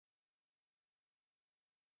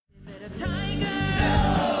it a tiger?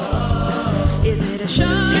 No. Is it a shark?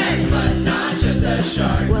 Yes, but not just a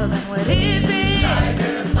shark. Well, then what is it?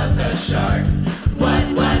 Tiger plus a shark. What,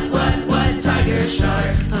 tiger,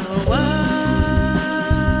 shark? Oh, what?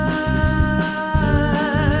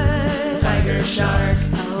 Tiger, shark.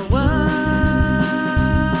 Oh, what?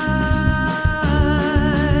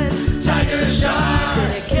 Tiger, shark.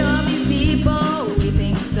 Did it kill all these people? We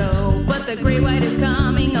think so, but the great white is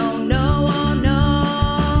coming. Oh, no, oh, no.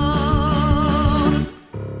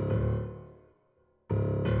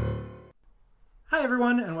 Hi,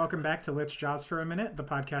 everyone, and welcome back to Let's Jaws for a Minute, the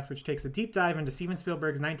podcast which takes a deep dive into Steven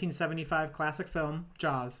Spielberg's 1975 classic film,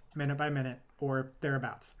 Jaws, minute by minute, or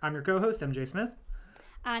thereabouts. I'm your co-host, MJ Smith.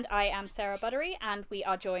 And I am Sarah Buttery, and we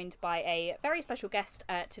are joined by a very special guest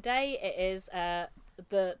today. It is the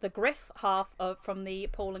Griff half from the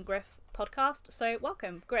Paul and Griff podcast. So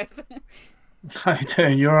welcome, Griff. How you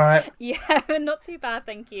doing? You all right? Yeah, not too bad,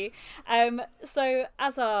 thank you. So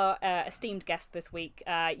as our esteemed guest this week,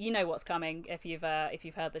 you know what's coming if you've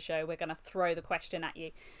heard the show. We're going to throw the question at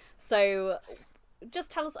you. So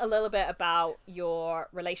just tell us a little bit about your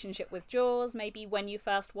relationship with Jaws, maybe when you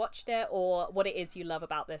first watched it, or what it is you love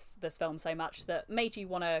about this film so much that made you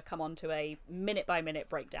want to come on to a minute-by-minute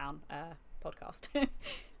breakdown podcast.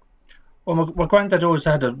 Well, my granddad always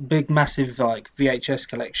had a big, massive VHS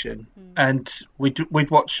collection, and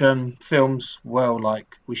we'd watch films like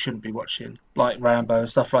we shouldn't be watching, like Rambo and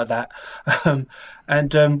stuff like that.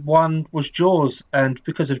 And one was Jaws, and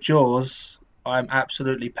because of Jaws, I'm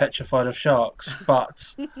absolutely petrified of sharks.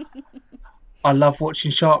 But I love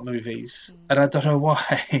watching shark movies, and I don't know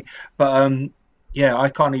why. But yeah, I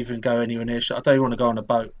can't even go anywhere near shark. I don't even want to go on a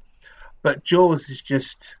boat. But Jaws is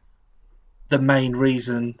just the main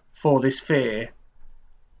reason for this fear,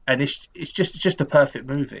 and it's just a perfect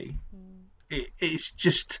movie. It's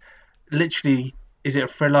just literally, is it a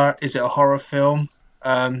thriller, is it a horror film?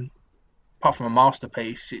 Apart from a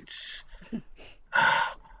masterpiece, it's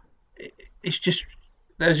just,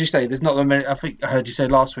 as you say, there's not that many. I think I heard you say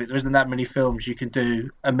last week there isn't that many films you can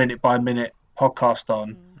do a minute by minute podcast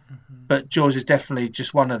on, but Jaws is definitely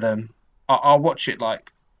just one of them. I'll watch it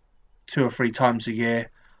like 2 or 3 times a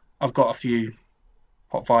year. I've got a few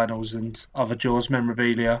pop vinyls and other Jaws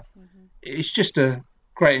memorabilia. It's just a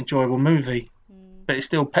great, enjoyable movie, but it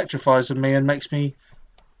still petrifies me and makes me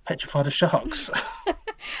petrified of sharks.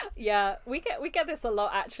 Yeah, we get this a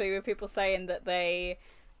lot actually, with people saying that they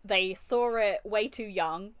saw it way too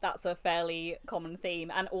young. That's a fairly common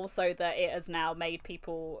theme, and also that it has now made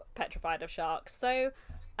people petrified of sharks. So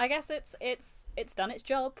I guess it's done its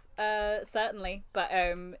job, certainly. But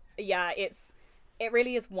yeah, it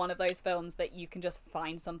really is one of those films that you can just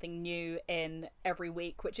find something new in every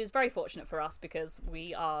week, which is very fortunate for us because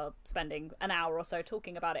we are spending an hour or so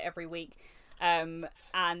talking about it every week. And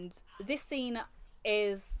this scene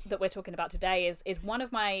that we're talking about today is one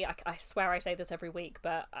of my, I swear I say this every week,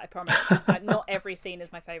 but I promise not every scene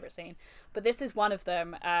is my favourite scene. But this is one of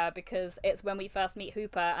them because it's when we first meet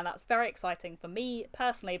Hooper, and that's very exciting for me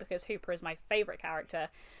personally because Hooper is my favourite character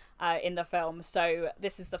in the film. So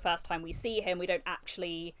this is the first time we see him. We don't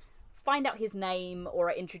actually find out his name or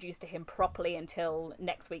are introduced to him properly until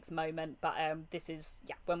next week's moment. But this is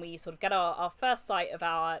when we sort of get our first sight of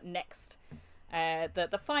our next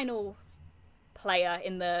the final player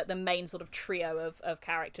in the main sort of trio of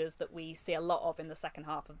characters that we see a lot of in the second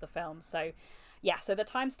half of the film. So yeah, so the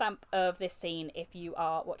timestamp of this scene, if you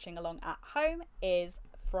are watching along at home, is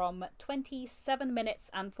from 27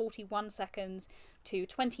 minutes and 41 seconds to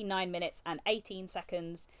 29 minutes and 18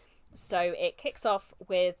 seconds. So it kicks off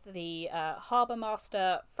with the harbour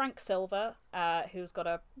master, Frank Silver, who's got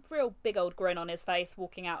a real big old grin on his face,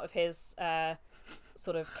 walking out of his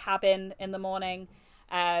sort of cabin in the morning,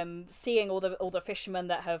 seeing all the fishermen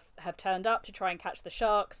that have turned up to try and catch the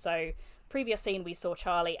sharks. So previous scene we saw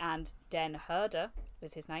Charlie and Den Herder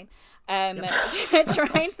is his name, trying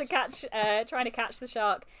to catch the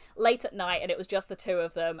shark late at night, and it was just the two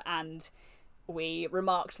of them. And we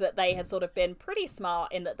remarked that they had sort of been pretty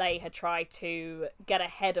smart in that they had tried to get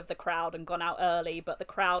ahead of the crowd and gone out early, but the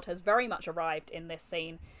crowd has very much arrived in this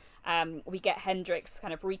scene. We get Hendrix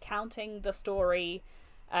kind of recounting the story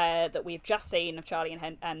that we've just seen of Charlie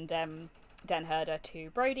and Den Herder to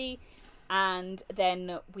Brody. And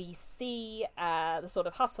then we see the sort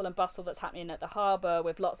of hustle and bustle that's happening at the harbour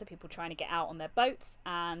with lots of people trying to get out on their boats.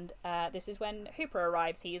 And this is when Hooper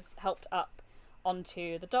arrives. He's helped up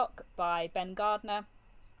onto the dock by Ben Gardner,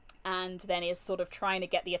 and then is sort of trying to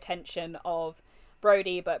get the attention of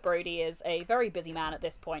Brody. But Brody is a very busy man at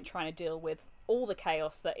this point, trying to deal with all the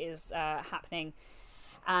chaos that is happening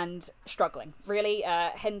and struggling. Really,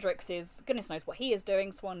 Hendrix is, goodness knows what he is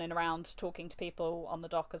doing, swanning around talking to people on the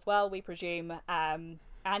dock as well, we presume. And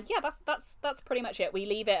yeah, that's pretty much it. We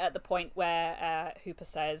leave it at the point where Hooper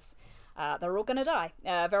says they're all going to die.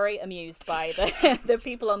 Very amused by the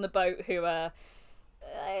people on the boat who are,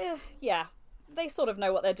 yeah, they sort of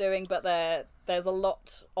know what they're doing, but there's a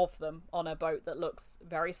lot of them on a boat that looks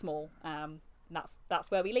very small. And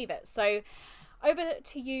that's where we leave it. So over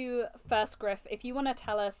to you first, Griff. If you want to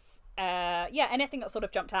tell us, anything that sort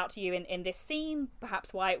of jumped out to you in this scene,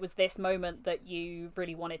 perhaps why it was this moment that you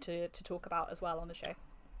really wanted to talk about as well on the show.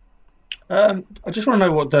 I just want to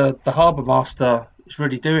know what the harbour master is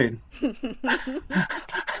really doing. He's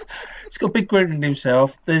got a big grin on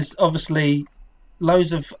himself. There's obviously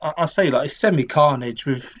loads of, I say, like, semi-carnage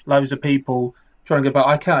with loads of people trying to get back.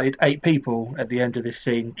 I counted 8 people at the end of this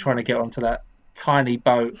scene trying to get onto that tiny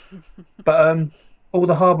boat. But all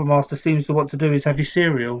the harbour master seems to want to do is have his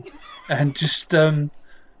cereal and just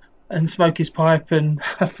and smoke his pipe and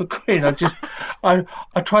have a grin. I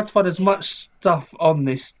tried to find as much stuff on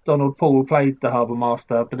this Donald Paul who played the harbour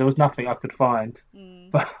master, but there was nothing I could find.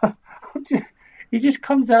 But he just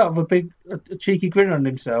comes out of a cheeky grin on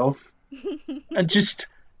himself and just,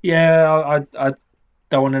 I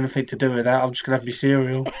don't want anything to do with that. I'm just gonna have my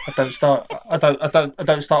cereal. I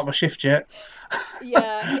don't start my shift yet.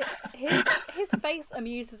 Yeah, his face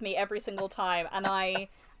amuses me every single time, and I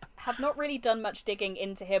have not really done much digging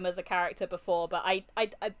into him as a character before, but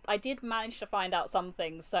I did manage to find out some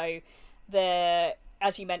things. So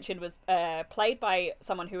as you mentioned, was played by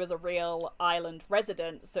someone who was a real island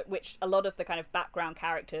resident, so, which a lot of the kind of background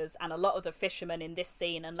characters and a lot of the fishermen in this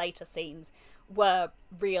scene and later scenes were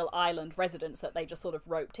real island residents that they just sort of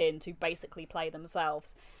roped in to basically play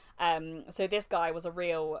themselves. So this guy was a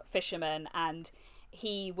real fisherman, and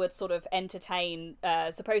he would sort of entertain,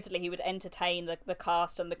 supposedly he would entertain the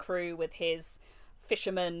cast and the crew with his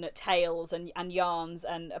fisherman tales and yarns,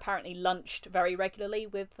 and apparently lunched very regularly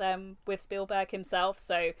with Spielberg himself.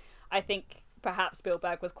 So I think perhaps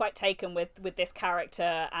Spielberg was quite taken with this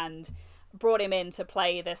character and brought him in to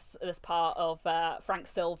play this part of Frank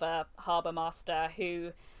Silver, Harbour Master,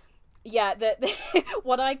 who, yeah,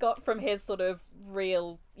 what I got from his sort of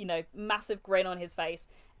real, massive grin on his face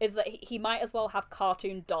is that he might as well have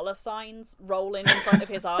cartoon dollar signs rolling in front of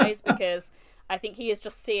his eyes, because I think he is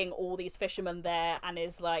just seeing all these fishermen there and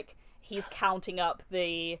is like, he's counting up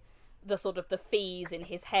the sort of the fees in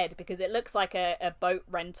his head, because it looks like a boat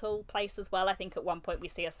rental place as well. I think at one point we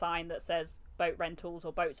see a sign that says boat rentals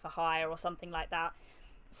or boats for hire or something like that.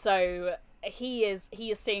 So he is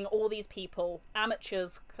seeing all these people,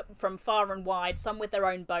 amateurs from far and wide, some with their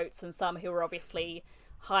own boats and some who are obviously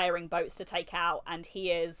hiring boats to take out, and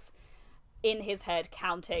he is in his head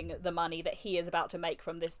counting the money that he is about to make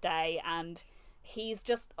from this day, and he's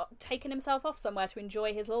just taken himself off somewhere to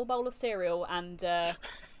enjoy his little bowl of cereal and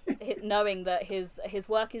knowing that his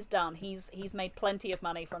work is done. He's made plenty of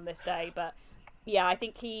money from this day. But yeah, I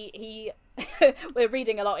think he we're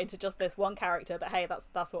reading a lot into just this one character, but hey,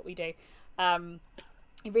 that's what we do.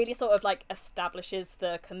 He really sort of like establishes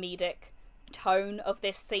the comedic tone of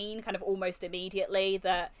this scene kind of almost immediately,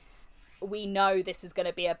 that we know this is going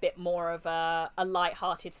to be a bit more of a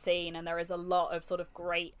light-hearted scene, and there is a lot of sort of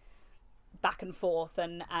great back and forth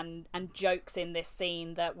and jokes in this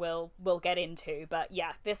scene that we'll get into. But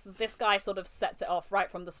yeah, this guy sort of sets it off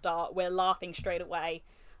right from the start. We're laughing straight away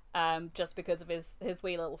just because of his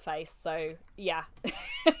wee little face. So yeah,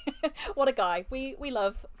 what a guy. We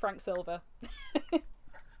love Frank Silver.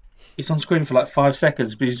 He's on screen for like 5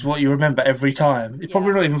 seconds, but it's what you remember every time. It's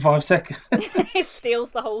probably not even 5 seconds. He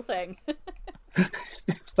steals the whole thing.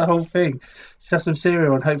 Steals the whole thing. Just have some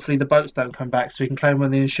cereal and hopefully the boats don't come back so we can claim on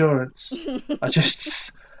the insurance.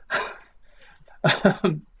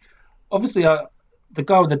 Obviously, the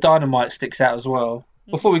guy with the dynamite sticks out as well.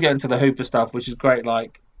 Before we get into the Hooper stuff, which is great,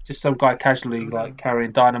 like just some guy casually like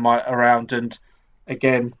carrying dynamite around, and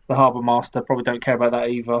again, the harbour master probably don't care about that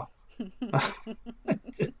either.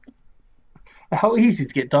 How easy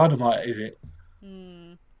to get dynamite is it?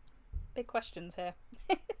 Big questions here.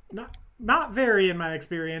 Not very, in my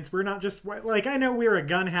experience. We're not just like, I know we're a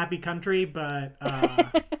gun happy country, but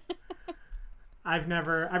I've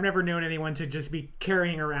never known anyone to just be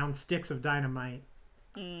carrying around sticks of dynamite.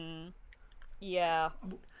 Yeah,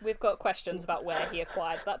 we've got questions about where he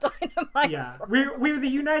acquired that dynamite. Yeah, from. We're the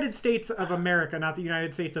United States of America, not the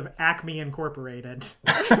United States of Acme Incorporated.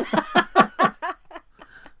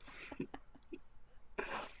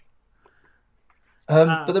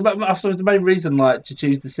 But I suppose the main reason, like, to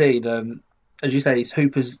choose the scene, as you say, is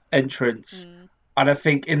Hooper's entrance. And I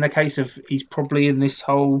think in the case of, he's probably in this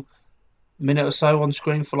whole minute or so on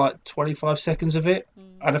screen for like 25 seconds of it.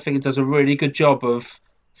 And I think it does a really good job of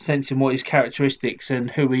sensing what his characteristics and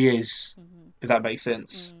who he is, if that makes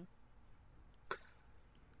sense.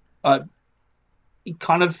 He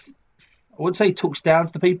kind of, I would say, he talks down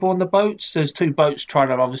to the people on the boats. There's two boats trying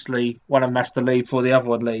to, obviously, one of them has to leave before the other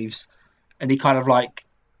one leaves. And he kind of like,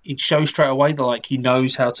 he shows straight away that like he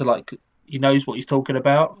knows how to like, he knows what he's talking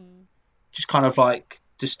about. Just kind of like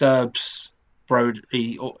disturbs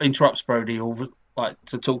Brody or interrupts Brody or like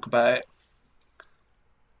to talk about it.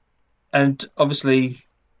 And obviously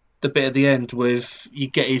the bit at the end with, you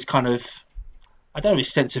get his kind of, I don't know,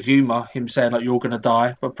 his sense of humour, him saying like, you're going to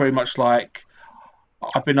die, but pretty much like,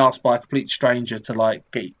 I've been asked by a complete stranger to like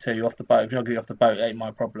get you off the boat. If you're not getting off the boat, it ain't my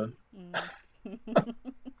problem.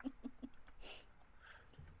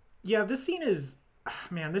 Yeah, this scene is,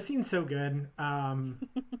 man, this scene's so good.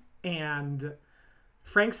 And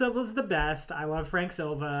Frank Silva's the best. I love Frank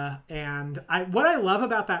Silva. And what I love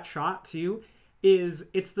about that shot too is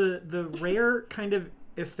it's the rare kind of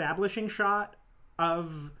establishing shot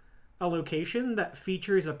of a location that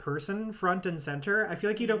features a person front and center. I feel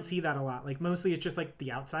like you don't see that a lot. Like mostly it's just like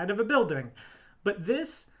the outside of a building. But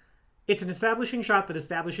this, it's an establishing shot that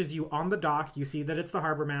establishes you on the dock. You see that it's the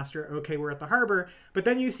harbor master. Okay, we're at the harbor. But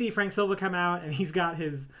then you see Frank Silva come out and he's got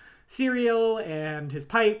his cereal and his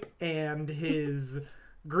pipe and his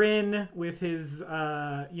grin with his,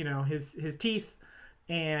 his teeth.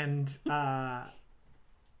 And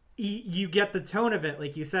you get the tone of it,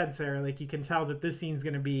 like you said, Sarah. Like you can tell that this scene's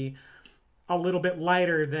going to be a little bit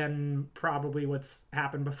lighter than probably what's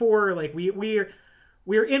happened before. Like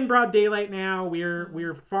we're in broad daylight now.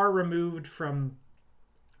 We're far removed from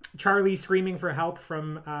Charlie screaming for help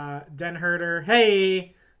from Den Herder.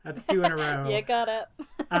 Hey, that's 2 in a row. You got it.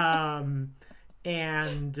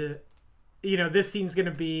 And this scene's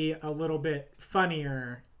gonna be a little bit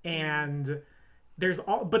funnier, and there's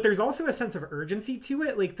also a sense of urgency to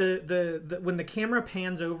it. Like the when the camera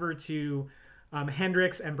pans over to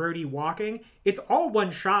Hendrix and Brody walking, it's all one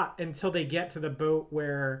shot until they get to the boat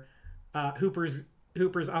where Hooper's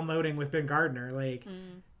unloading with Ben Gardner. Like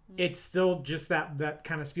it's still just that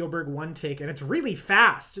kind of Spielberg one take, and it's really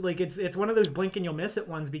fast. Like it's one of those blink and you'll miss it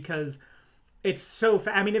ones because it's so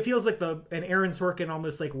fast. I mean, it feels like an Aaron Sorkin,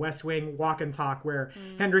 almost like West Wing walk and talk, where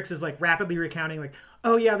Hendrix is like rapidly recounting, like,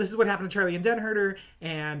 oh yeah, this is what happened to Charlie and Den Herder,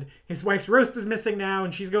 and his wife's roast is missing now,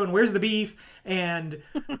 and she's going, where's the beef? And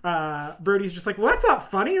Brody's just like, well, that's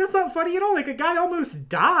not funny. That's not funny at all. Like, a guy almost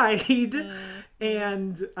died.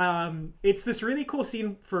 And it's this really cool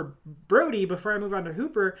scene for Brody, before I move on to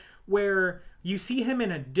Hooper, where you see him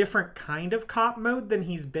in a different kind of cop mode than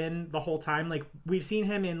he's been the whole time. Like, we've seen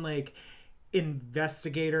him in like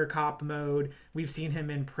investigator cop mode, we've seen him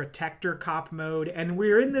in protector cop mode, and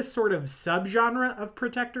we're in this sort of subgenre of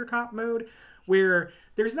protector cop mode where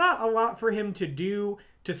there's not a lot for him to do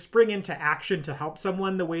to spring into action to help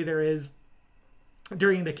someone the way there is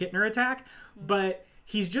during the Kittner attack, but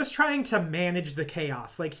he's just trying to manage the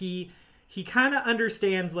chaos. Like he kind of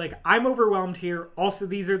understands, like, I'm overwhelmed here, also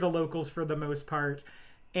these are the locals for the most part,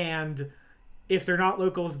 and if they're not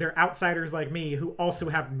locals, they're outsiders like me who also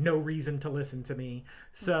have no reason to listen to me.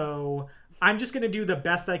 So I'm just going to do the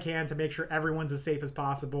best I can to make sure everyone's as safe as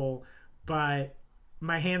possible. But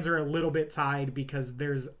my hands are a little bit tied because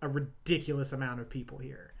there's a ridiculous amount of people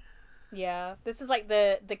here. Yeah, this is like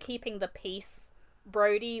the keeping the peace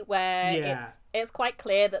Brody, where it's quite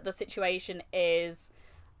clear that the situation is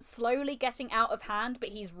slowly getting out of hand, but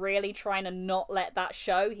he's really trying to not let that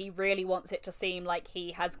show. He really wants it to seem like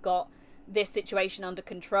he has got this situation under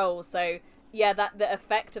control. So yeah, that the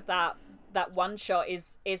effect of that one shot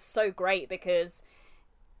is so great, because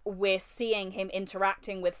we're seeing him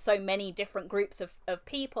interacting with so many different groups of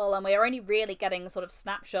people, and we're only really getting sort of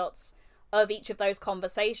snapshots of each of those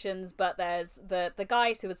conversations. But there's the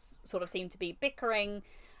guys who sort of seem to be bickering,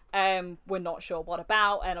 we're not sure what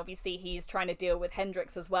about, and obviously he's trying to deal with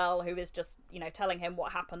Hendrix as well, who is just telling him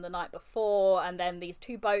what happened the night before, and then these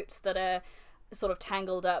two boats that are sort of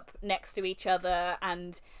tangled up next to each other,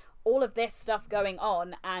 and all of this stuff going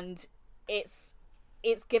on, and it's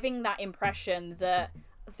giving that impression that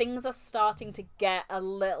things are starting to get a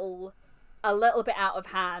little bit out of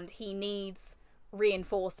hand. He needs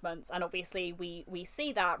reinforcements, and obviously we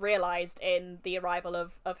see that realized in the arrival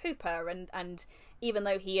of Hooper, and even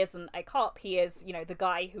though he isn't a cop, he is the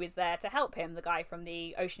guy who is there to help him, the guy from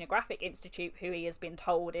the Oceanographic Institute who he has been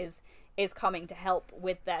told is coming to help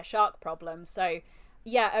with their shark problem. So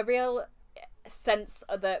yeah, a real sense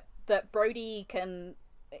that Brody can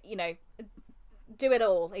do it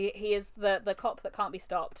all. He is the cop that can't be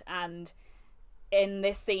stopped, and in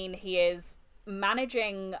this scene he is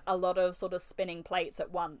managing a lot of sort of spinning plates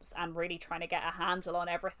at once and really trying to get a handle on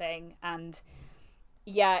everything. And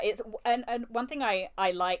yeah, it's and one thing I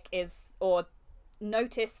like is, or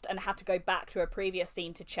noticed and had to go back to a previous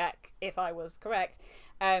scene to check if I was correct,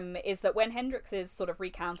 is that when Hendrix is sort of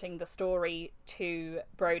recounting the story to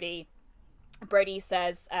Brody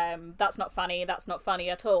says, that's not funny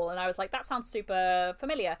at all. And I was like, that sounds super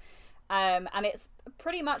familiar. And it's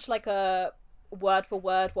pretty much like a word for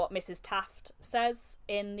word what Mrs. Taft says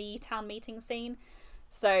in the town meeting scene.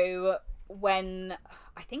 So when,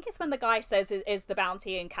 I think it's when the guy says, is the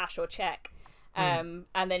bounty in cash or check? And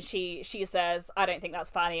then she says, I don't think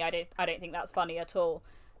that's funny. I don't think that's funny at all.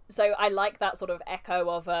 So I like that sort of echo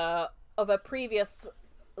of a previous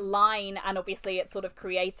line, and obviously it's sort of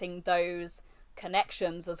creating those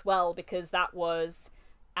connections as well, because that was,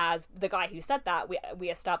 as the guy who said that we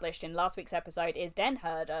established in last week's episode, is Den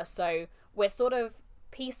Herder. So we're sort of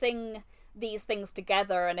piecing these things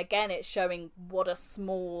together, and again it's showing what a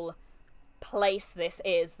small place this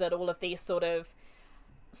is, that all of these sort of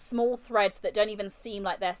small threads that don't even seem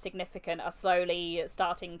like they're significant are slowly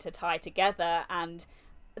starting to tie together. And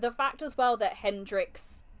the fact as well that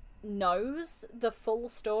Hendrix knows the full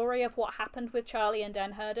story of what happened with Charlie and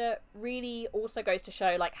Den Herder really also goes to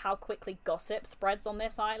show like how quickly gossip spreads on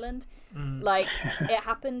this island. Like it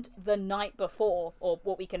happened the night before, or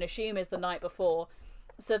what we can assume is the night before,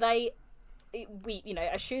 so we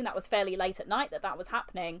assume that was fairly late at night that was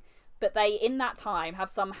happening, but they in that time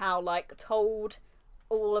have somehow like told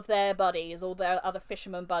all of their buddies, all their other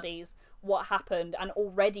fisherman buddies, what happened, and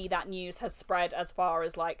already that news has spread as far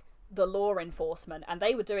as like the law enforcement, and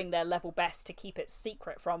they were doing their level best to keep it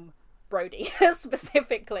secret from Brody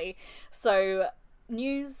specifically. So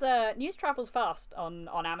news travels fast on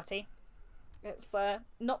Amity. It's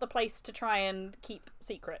not the place to try and keep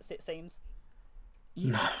secrets, it seems.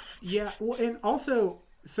 Yeah, well, and also,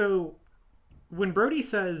 so when Brody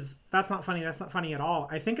says that's not funny at all,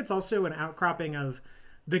 I think it's also an outcropping of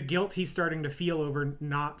the guilt he's starting to feel over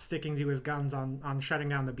not sticking to his guns on shutting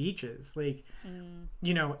down the beaches. Like,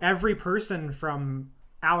 every person from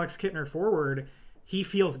Alex Kittner forward, he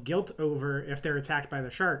feels guilt over if they're attacked by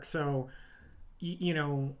the shark. So,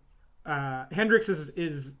 Hendrix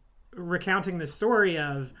is recounting the story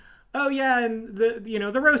of, oh yeah, and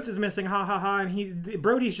the roast is missing, ha ha ha, and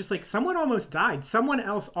Brody's just like, someone almost died. Someone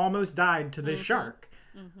else almost died to this shark.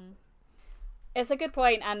 It's a good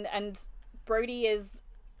point, and Brody is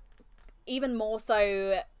even more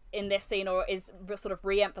so in this scene, or is sort of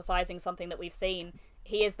re-emphasizing something that we've seen.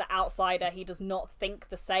 He is the outsider. He does not think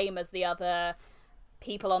the same as the other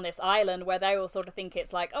people on this island, where they all sort of think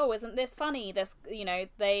it's like, oh, isn't this funny? This,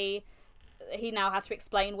 he now had to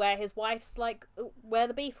explain where his wife's, like, where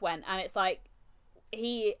the beef went, and it's like,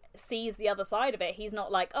 he sees the other side of it. He's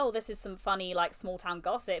not like, oh, this is some funny, like, small town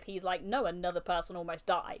gossip. He's like, no, another person almost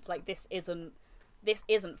died. Like, this isn't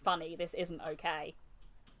funny. This isn't okay.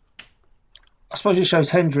 I suppose it shows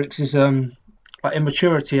Hendrix's like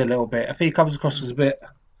immaturity a little bit. I think he comes across as a bit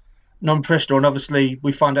non-professional, and obviously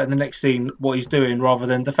we find out in the next scene what he's doing, rather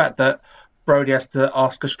than the fact that Brody has to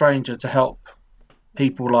ask a stranger to help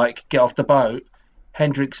people like get off the boat.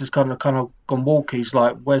 Hendrix has kind of gone walkies,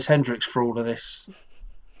 like, where's Hendrix for all of this?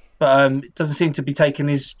 But it doesn't seem to be taking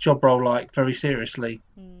his job role like very seriously.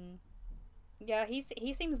 Yeah,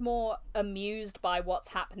 he seems more amused by what's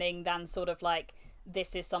happening than sort of like,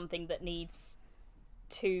 this is something that needs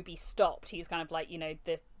to be stopped. He's kind of like,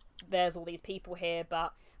 there's all these people here,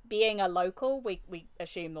 but being a local, we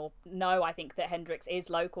assume, or no, I think that Hendrix is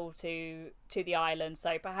local to the island,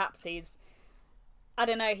 so perhaps he's, I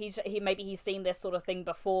don't know, maybe he's seen this sort of thing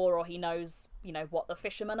before, or he knows, what the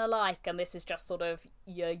fishermen are like, and this is just sort of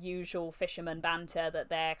your usual fisherman banter, that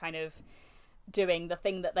they're kind of doing the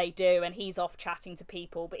thing that they do, and he's off chatting to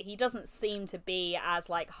people, but he doesn't seem to be as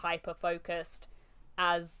like hyper focused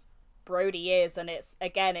as Brody is. And it's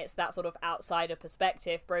that sort of outsider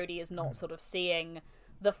perspective. Brody is not sort of seeing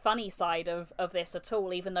the funny side of this at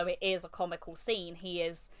all, even though it is a comical scene. He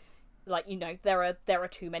is like, there are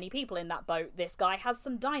too many people in that boat. This guy has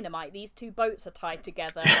some dynamite. These two boats are tied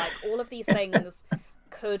together. Like, all of these things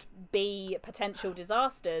could be potential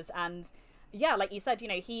disasters. And yeah, like you said,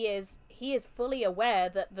 he is fully aware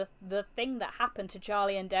that the thing that happened to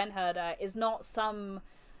Charlie and Den Herder is not some,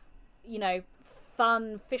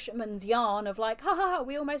 fun fisherman's yarn of like, ha ha,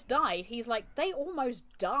 we almost died. He's like, they almost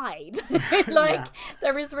died.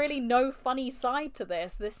 There is really no funny side to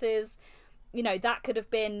this. This is, that could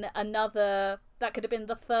have been the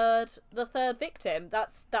third victim.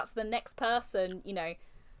 That's the next person,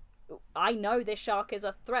 I know this shark is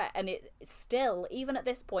a threat, and it still, even at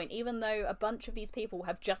this point, even though a bunch of these people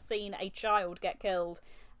have just seen a child get killed,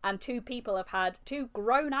 and two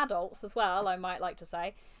grown adults as well, I might like to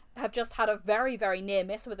say, have just had a very, very near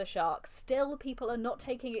miss with a shark, still people are not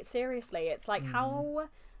taking it seriously. It's like, how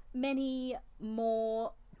many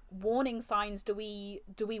more warning signs do we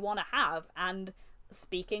want to have? And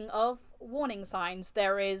speaking of warning signs,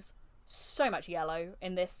 there is so much yellow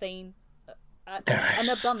in this scene. An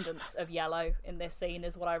abundance of yellow in this scene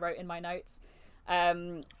is what I wrote in my notes.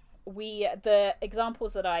 The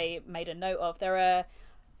examples that I made a note of,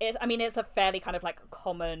 it's a fairly kind of like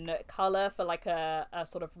common color for like a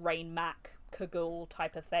sort of Rain Mac cagoule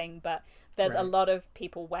type of thing, but there's a lot of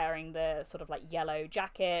people wearing the sort of like yellow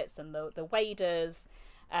jackets and the waders,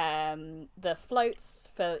 the floats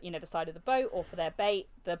for, you know, the side of the boat or for their bait,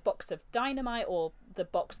 the box of dynamite or the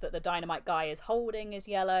box that the dynamite guy is holding is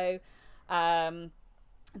yellow.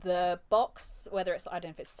 The box, whether it's, I don't know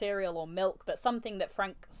if it's cereal or milk, but something that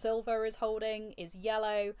Frank Silver is holding is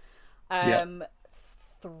yellow.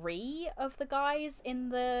 3 of the guys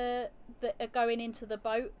that are going into the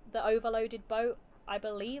boat, the overloaded boat, I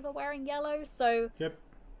believe, are wearing yellow. So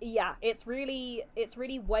yeah, it's really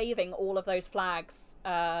waving all of those flags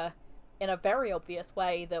in a very obvious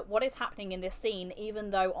way that what is happening in this scene,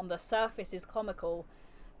 even though on the surface is comical,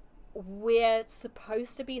 we're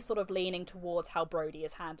supposed to be sort of leaning towards how Brody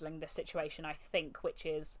is handling this situation, I think, which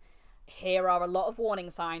is, here are a lot of warning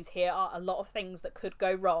signs, here are a lot of things that could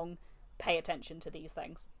go wrong, pay attention to these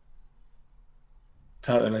things.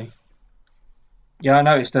 Totally. Yeah, I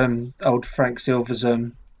noticed old Frank Silver's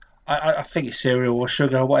I think it's cereal or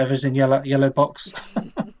sugar or whatever's in yellow box.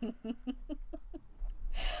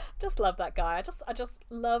 Just love that guy. I just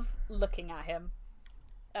love looking at him.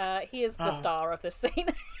 He is the star of this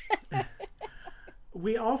scene.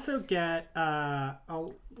 We also get,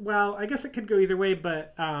 well, I guess it could go either way,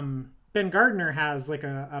 but Ben Gardner has like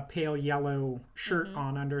a pale yellow shirt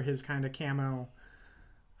on under his kind of camo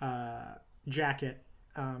jacket,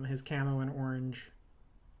 his camo and orange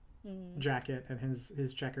jacket and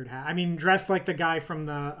his checkered hat. I mean, dressed like the guy from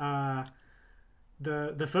the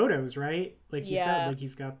photos, right? Like you said, like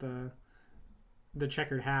he's got the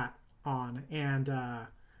checkered hat on, and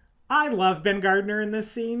I love Ben Gardner in this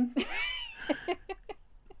scene.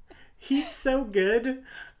 He's so good.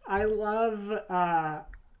 I love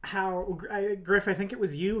how Griff, I think it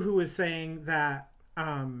was you who was saying that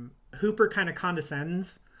Hooper kind of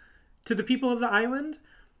condescends to the people of the island,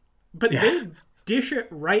 but they dish it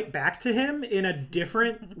right back to him in a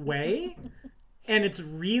different way, and it's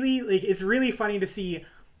really funny to see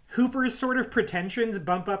Hooper's sort of pretensions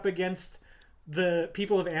bump up against the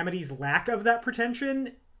people of Amity's lack of that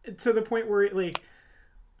pretension, to the point where like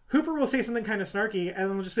Hooper will say something kind of snarky and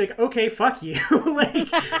then will just be like, okay, fuck you. Like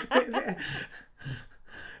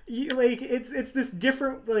it's this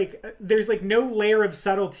different, like, there's like no layer of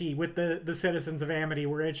subtlety with the citizens of Amity,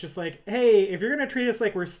 where it's just like, hey, if you're gonna treat us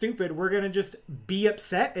like we're stupid, we're gonna just be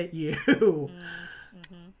upset at you.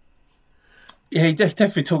 Yeah, he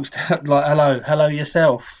definitely talks to like, hello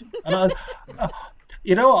yourself. And I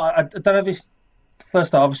don't know if it's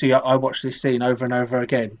first. Obviously, I watched this scene over and over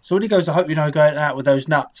again. So when he goes, I hope you're not going out with those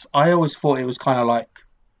nuts, I always thought it was kind of like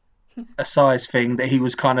a size thing that he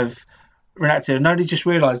was kind of reacting. And only just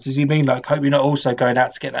realised, does he mean like, hope you're not also going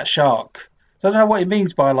out to get that shark? So I don't know what he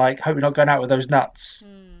means by like, hope you're not going out with those nuts.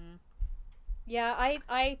 Yeah,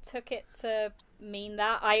 I took it to mean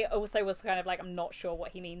that. I also was kind of like, I'm not sure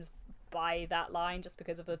what he means by that line, just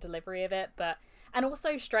because of the delivery of it. But and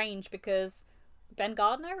also strange because Ben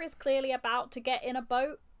Gardner is clearly about to get in a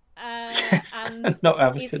boat, and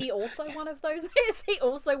not is he also one of those? Is he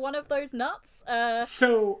also one of those nuts?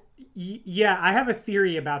 So yeah, I have a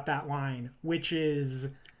theory about that line, which is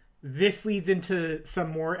this leads into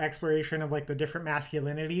some more exploration of like the different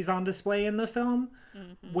masculinities on display in the film,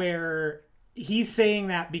 where he's saying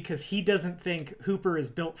that because he doesn't think Hooper is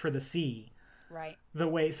built for the sea. Right. The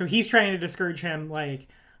way, so he's trying to discourage him, like,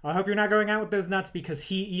 I hope you're not going out with those nuts, because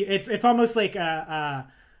it's almost like a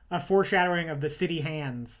foreshadowing of the city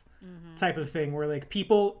hands type of thing, where like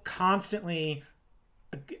people constantly,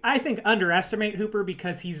 I think, underestimate Hooper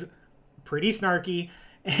because he's pretty snarky,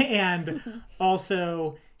 and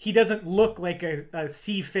also he doesn't look like a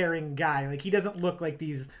seafaring guy. Like he doesn't look like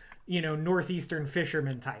these, northeastern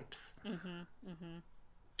fisherman types.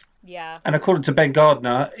 Yeah. And according to Ben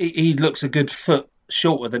Gardner, he looks a good foot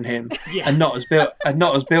shorter than him, and not as built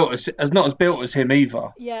as him either.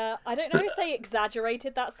 Yeah, I don't know if they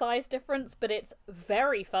exaggerated that size difference, but it's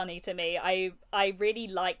very funny to me. I really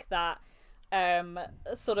like that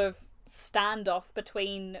sort of standoff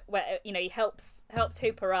between where, you know, he helps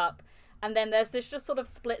Hooper up, and then there's this just sort of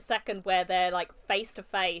split second where they're like face to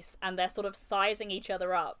face and they're sort of sizing each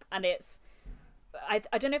other up, and it's I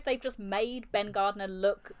don't know if they've just made Ben Gardner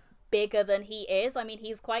look bigger than he is. I mean,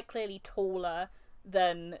 he's quite clearly taller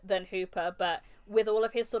than Hooper, but with all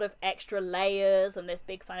of his sort of extra layers and this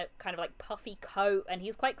big kind of like puffy coat, and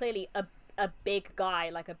he's quite clearly a big guy,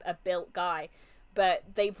 like a built guy. But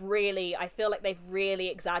I feel like they've really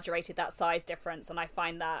exaggerated that size difference, and I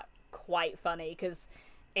find that quite funny because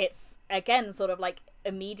it's, again, sort of like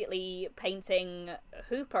immediately painting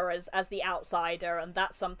Hooper as the outsider, and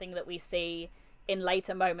that's something that we see in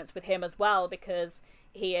later moments with him as well, because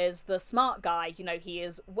he is the smart guy, you know, he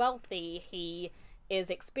is wealthy, he is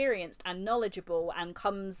experienced and knowledgeable, and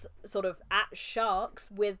comes sort of at Sharks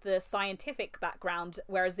with the scientific background,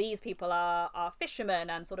 whereas these people are fishermen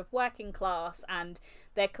and sort of working class, and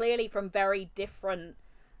they're clearly from very different,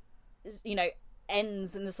 you know,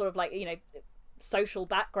 ends and the sort of like, you know, social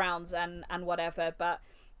backgrounds and whatever. But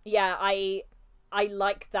yeah, I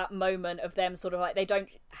like that moment of them sort of like, they don't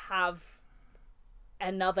have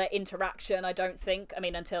another interaction, I don't think. I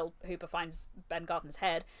mean, until Hooper finds Ben Gardner's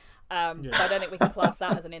head. But I don't think we can class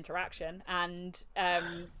that as an interaction. And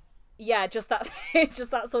yeah, just that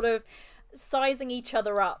sort of sizing each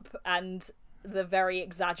other up, and the very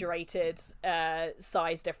exaggerated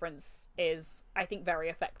size difference is, I think, very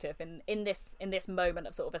effective in this moment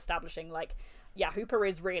of sort of establishing, like, yeah, Hooper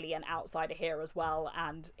is really an outsider here as well,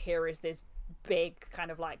 and here is this big kind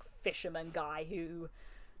of like fisherman guy who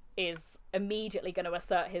is immediately going to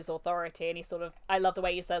assert his authority. And he sort of, I love the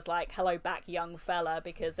way he says like, hello back, young fella,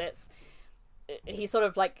 because he sort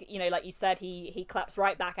of like, you know, like you said, he claps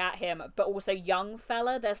right back at him, but also young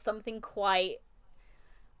fella, there's something quite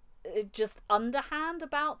just underhand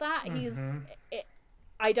about that.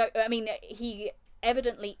 He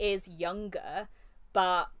evidently is younger,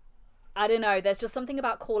 but I don't know, there's just something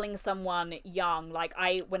about calling someone young. Like,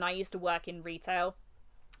 when I used to work in retail,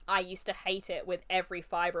 I used to hate it with every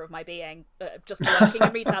fiber of my being, just working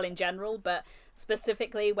in retail in general, but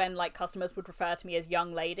specifically when like customers would refer to me as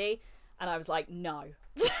young lady, and I was like, no,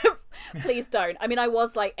 please don't. I mean, I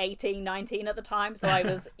was like 18, 19 at the time, so I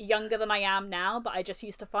was younger than I am now, but I just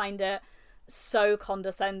used to find it so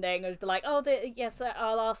condescending. I'd be like, oh, yes,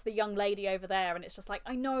 I'll ask the young lady over there, and it's just like,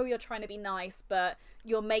 I know you're trying to be nice, but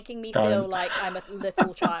you're making me feel like I'm a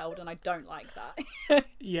little child, and I don't like that.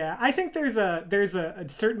 Yeah, I think there's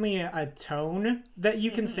certainly a tone that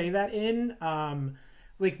you can say that in.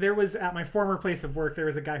 Like, there was, at my former place of work, there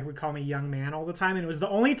was a guy who would call me young man all the time, and it was the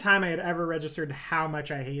only time I had ever registered how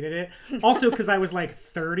much I hated it. Also, because I was like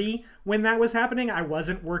 30 when that was happening. I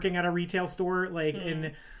wasn't working at a retail store, like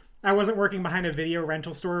I wasn't working behind a video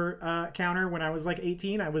rental store counter when I was like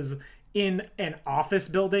 18. I was in an office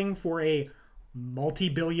building for a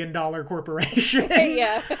multi-billion-dollar corporation.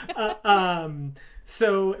 Yeah.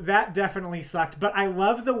 So that definitely sucked. But I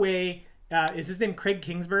love the way, is his name Craig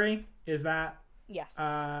Kingsbury? Is that? Yes.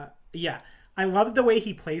 Yeah. I love the way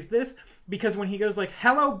he plays this, because when he goes like,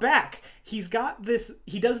 hello back, he does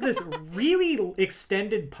this really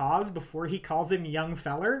extended pause before he calls him young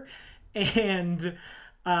feller. And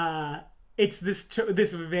it's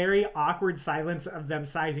this very awkward silence of them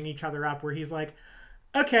sizing each other up, where he's like,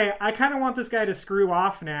 okay, I kind of want this guy to screw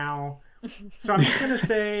off now, so I'm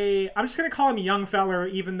just gonna call him young feller,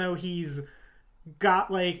 even though he's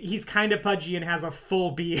kind of pudgy and has a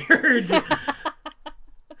full beard.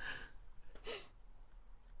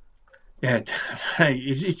 Yeah,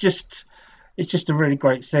 it's just a really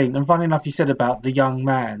great scene. And funny enough, you said about the young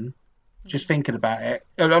man. Just thinking about it,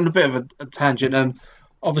 on a bit of a tangent.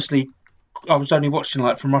 Obviously, I was only watching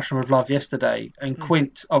like From Russia with Love yesterday, and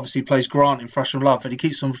Quint obviously plays Grant in From Russia with Love, and he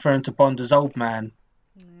keeps on referring to Bond as old man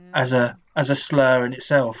as a slur in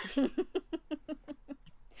itself.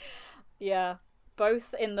 Yeah,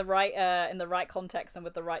 both in the right context and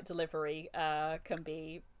with the right delivery can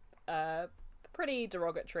be pretty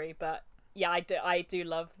derogatory. But yeah, I do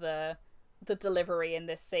love the delivery in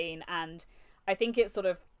this scene, and I think it's sort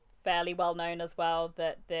of fairly well known as well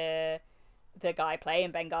that the guy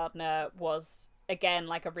playing Ben Gardner was, again,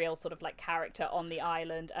 like a real sort of like character on the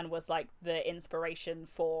island, and was like the inspiration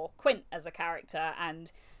for Quint as a character.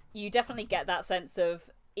 And you definitely get that sense of,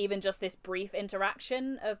 even just this brief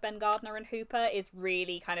interaction of Ben Gardner and Hooper is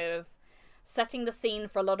really kind of setting the scene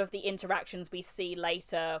for a lot of the interactions we see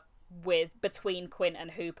later between Quint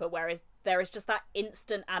and Hooper, whereas there is just that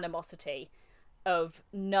instant animosity of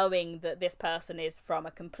knowing that this person is from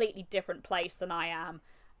a completely different place than I am,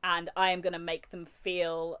 and I am going to make them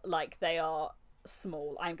feel like they are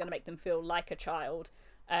small. I'm going to make them feel like a child,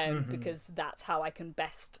 because that's how I can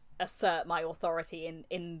best assert my authority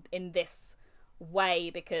in this way,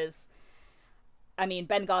 because I mean,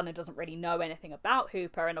 Ben Gardner doesn't really know anything about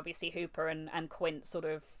Hooper, and obviously Hooper and Quint sort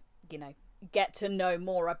of, you know, get to know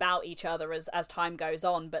more about each other as time goes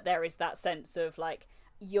on, but there is that sense of like,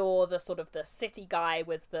 you're the sort of the city guy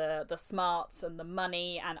with the smarts and the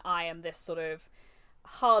money, and I am this sort of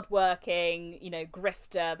hardworking, you know,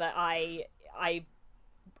 grifter that I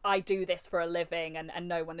do this for a living, and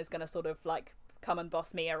no one is going to sort of like come and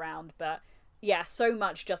boss me around. But yeah, so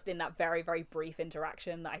much just in that very, very brief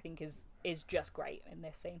interaction that I think is just great in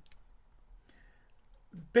this scene.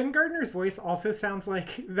 Ben Gardner's voice also sounds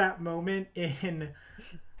like that moment in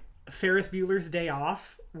Ferris Bueller's Day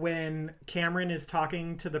Off when Cameron is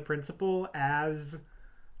talking to the principal as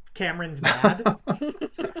Cameron's dad.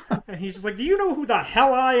 And he's just like, do you know who the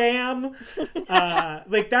hell I am?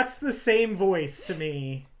 Like, that's the same voice to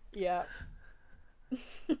me. Yeah.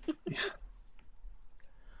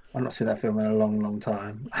 I've not seen that film in a long, long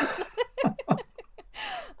time.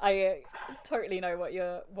 I totally know what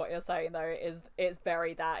you're saying though. It's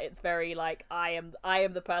very that. It's very like, I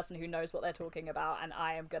am the person who knows what they're talking about, and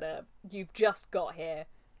I am gonna. You've just got here,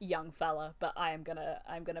 young fella, but I'm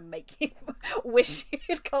gonna make you wish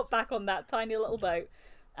you'd got back on that tiny little boat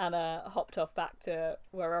and hopped off back to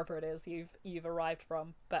wherever it is you've arrived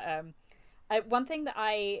from. But one thing that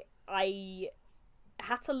I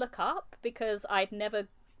had to look up, because I'd never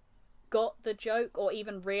got the joke or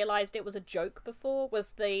even realized it was a joke before,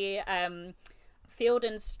 was the Field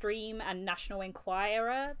and Stream and National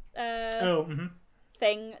Enquirer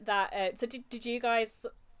thing that so did you guys?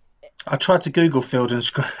 I tried to Google Field and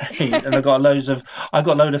Stream and I got a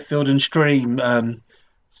load of Field and Stream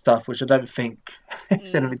stuff, which I don't think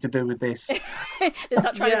has anything to do with this. Is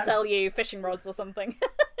that trying to sell you fishing rods or something?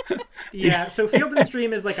 Yeah, so Field and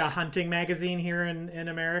Stream is like a hunting magazine here in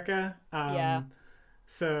America. Yeah.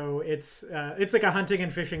 So it's like a hunting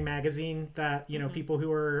and fishing magazine that, you know, people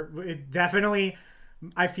who are definitely,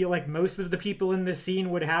 I feel like most of the people in this scene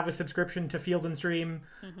would have a subscription to Field and Stream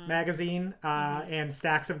magazine, and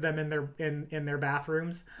stacks of them in their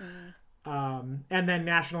bathrooms. And then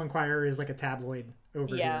National Enquirer is like a tabloid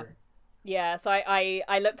over here. Yeah, so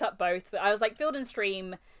I looked up both, but I was like, Field and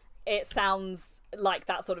Stream, it sounds like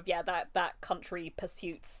that sort of, that country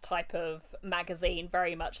pursuits type of magazine,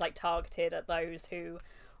 very much like targeted at those who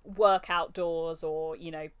work outdoors or,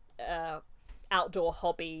 you know, outdoor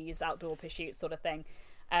hobbies, outdoor pursuits sort of thing.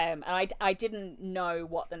 And I didn't know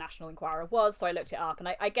what the National Enquirer was, so I looked it up, and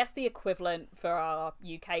I guess the equivalent for our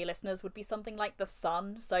UK listeners would be something like The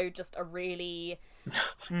Sun, so just a really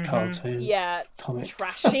cartoon, comic.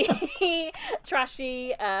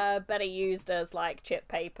 trashy, better used as like chip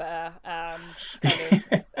paper,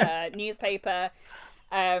 kind of newspaper.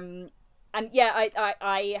 And yeah,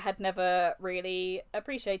 I had never really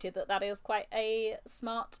appreciated that is quite a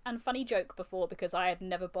smart and funny joke before, because I had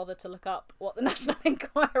never bothered to look up what the National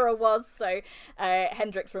Enquirer was. So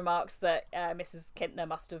Hendrix remarks that Mrs. Kintner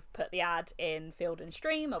must have put the ad in Field and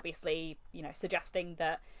Stream, obviously, you know, suggesting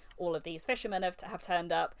that all of these fishermen have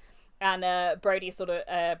turned up. And Brody sort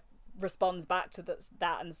of responds back to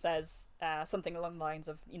that and says something along the lines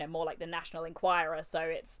of, you know, more like the National Enquirer. So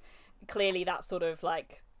it's clearly that sort of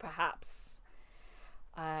like, perhaps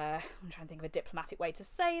I'm trying to think of a diplomatic way to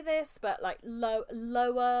say this, but like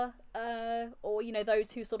lower or, you know,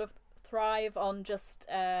 those who sort of thrive on just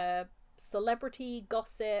celebrity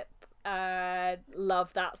gossip,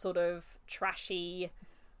 love that sort of trashy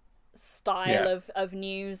style of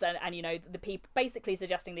news, and you know, the people basically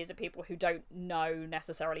suggesting these are people who don't know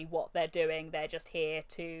necessarily what they're doing, they're just here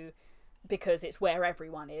because it's where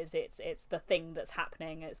everyone is, it's the thing that's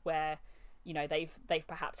happening, it's where, you know, they've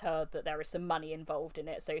perhaps heard that there is some money involved in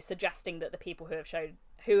it. So suggesting that the people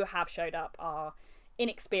who have showed up are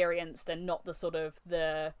inexperienced and not the sort of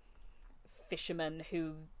the fishermen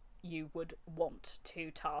who you would want to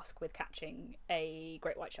task with catching a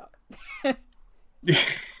great white shark.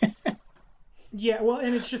 Yeah, well,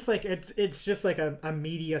 and it's just like it's just like a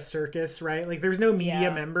media circus, right? Like there's no media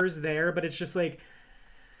members there, but it's just like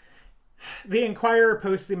the Enquirer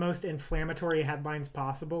posts the most inflammatory headlines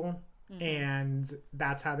possible. And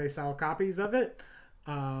that's how they sell copies of it.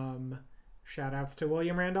 Shout outs to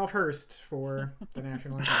William Randolph Hearst for the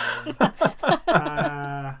National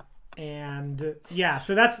Enquirer. And yeah,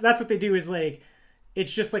 so that's what they do, is like,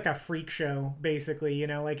 it's just like a freak show, basically, you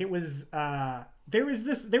know, like it was, I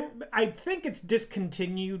think it's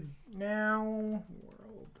discontinued now.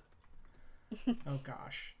 Oh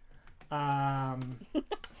gosh.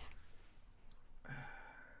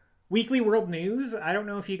 Weekly World News. I don't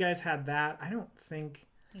know if you guys had that. I don't think.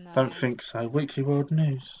 No. Don't think so. Weekly World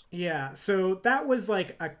News. Yeah, so that was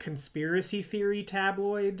like a conspiracy theory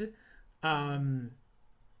tabloid.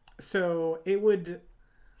 So it would,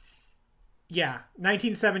 yeah,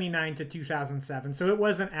 1979 to 2007. So it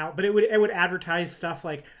wasn't out, but it would advertise stuff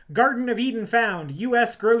like Garden of Eden found,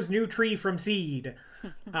 U.S. grows new tree from seed.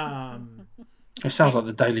 It sounds like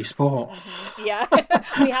the Daily Sport. Yeah,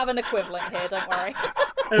 we have an equivalent here. Don't worry.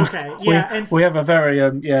 Okay, yeah, we have a very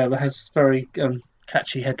it has very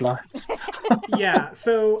catchy headlines. yeah.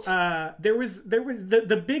 So there was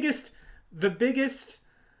the biggest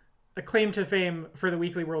acclaim to fame for the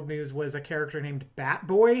Weekly World News was a character named Bat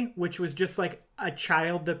Boy, which was just like a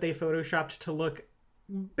child that they photoshopped to look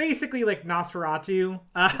basically like Nosferatu.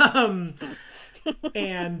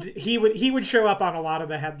 And he would show up on a lot of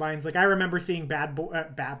the headlines. Like I remember seeing Bat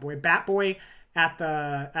Boy at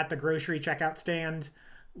the grocery checkout stand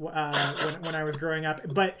when I was growing up.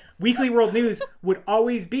 But Weekly World News would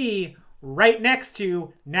always be right next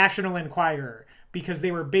to National Enquirer because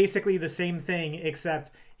they were basically the same thing,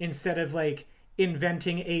 except instead of like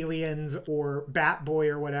inventing aliens or Bat Boy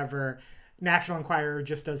or whatever, National Enquirer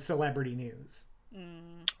just does celebrity news.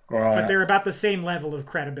 Right. But they're about the same level of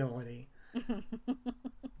credibility.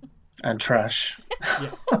 And trash.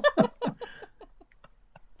 Yeah.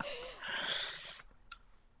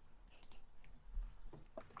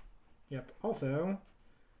 Yep. Also,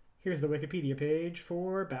 here's the Wikipedia page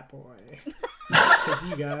for Bat Boy. Because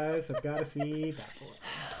you guys have got to see Bat Boy.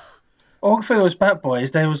 All I thought was Bat Boy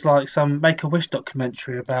is there was like some Make-A-Wish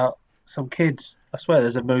documentary about some kids. I swear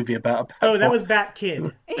there's a movie about a Bat Oh, that Boy. was Bat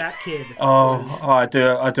Kid. Bat Kid. I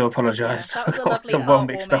do apologise. That was a I got lovely, some well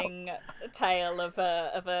mixed up. heartwarming tale of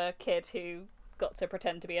a kid who got to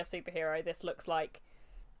pretend to be a superhero. This looks like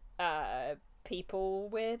people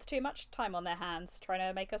with too much time on their hands trying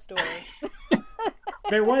to make a story.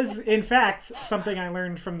 There was, in fact, something I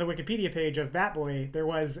learned from the Wikipedia page of Bat Boy. There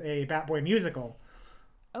was a Bat Boy musical.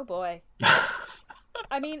 Oh boy.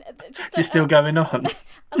 I mean, Is it still going on?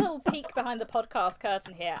 a little peek behind the podcast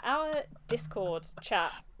curtain here. Our Discord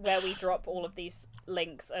chat, where we drop all of these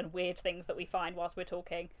links and weird things that we find whilst we're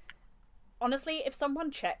talking. Honestly, if someone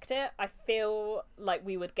checked it, I feel like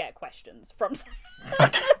we would get questions from.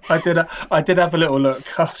 I did have a little look.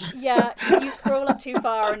 Yeah, you scroll up too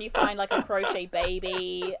far and you find like a crochet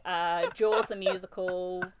baby, Jaws the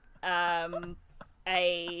musical, a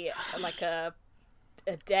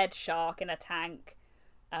dead shark in a tank,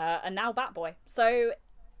 and now Bat Boy. So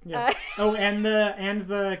Yeah. And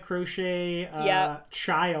the crochet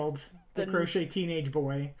child, the crochet teenage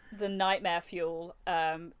boy. The nightmare fuel.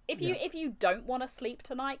 If you don't want to sleep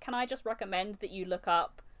tonight, can I just recommend that you look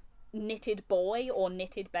up knitted boy or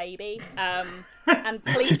knitted baby, and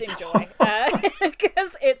please enjoy,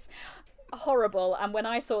 because it's horrible. And when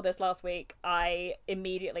I saw this last week, I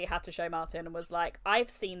immediately had to show Martin and was like, I've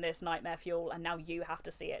seen this nightmare fuel and now you have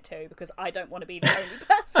to see it too, because I don't want to be the only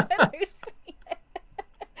person who's seen it.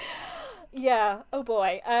 Yeah, oh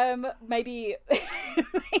boy. Maybe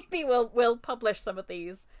we'll publish some of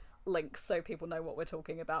these links so people know what we're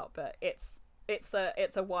talking about, but it's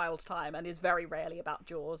a wild time and is very rarely about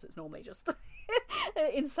Jaws. It's normally just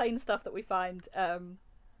insane stuff that we find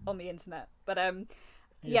on the internet. But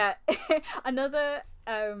yeah. Another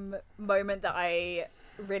moment that I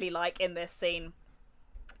really like in this scene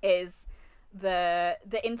is the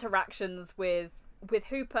interactions with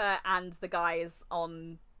Hooper and the guys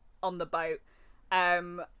on the boat,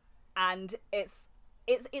 and it's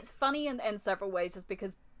funny in several ways, just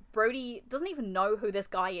because Brody doesn't even know who this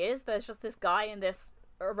guy is. There's just this guy in this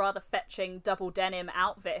rather fetching double denim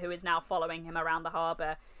outfit who is now following him around the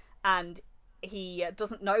harbour, and he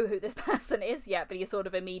doesn't know who this person is yet, but he sort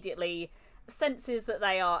of immediately senses that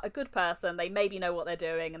they are a good person. They maybe know what they're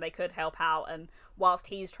doing and they could help out. And whilst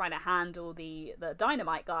he's trying to handle the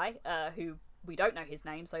dynamite guy, who we don't know his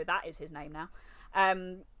name, so that is his name now,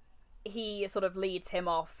 he sort of leads him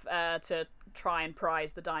off to try and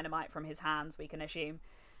prise the dynamite from his hands, we can assume,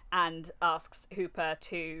 and asks Hooper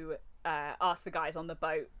to ask the guys on the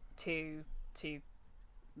boat to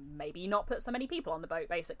maybe not put so many people on the boat,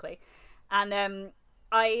 basically. And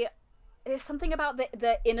there's something about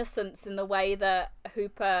the innocence in the way that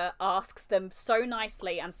Hooper asks them so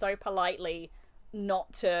nicely and so politely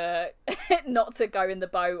not to go in the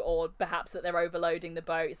boat, or perhaps that they're overloading the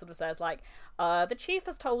boat. He sort of says like, the chief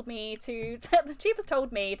has told me to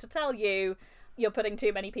tell you you're putting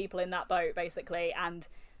too many people in that boat, basically. And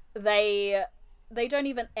they don't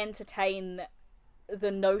even entertain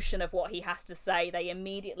the notion of what he has to say. They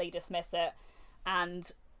immediately dismiss it, and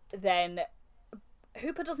then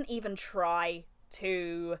Hooper doesn't even try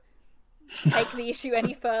to take the issue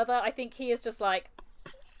any further. I think he is just like,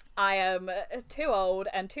 I am too old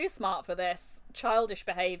and too smart for this childish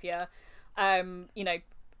behavior. You know,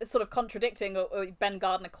 sort of contradicting Ben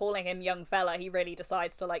Gardner calling him young fella. He really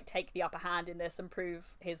decides to like take the upper hand in this and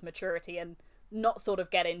prove his maturity and not sort of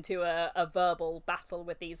get into a verbal battle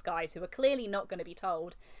with these guys who are clearly not going to be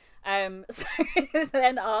told. So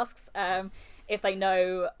then asks if they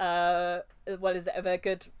know what is it, of a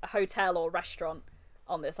good hotel or restaurant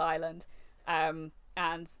on this island, and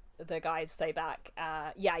the guys say back,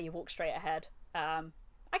 yeah, you walk straight ahead.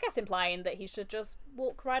 I guess implying that he should just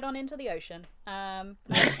walk right on into the ocean. And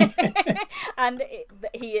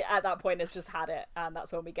he, at that point, has just had it. And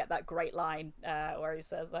that's when we get that great line where he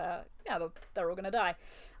says, yeah, they're all going to die.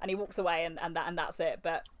 And he walks away and that's it.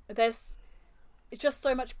 But it's just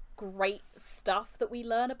so much great stuff that we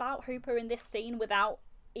learn about Hooper in this scene without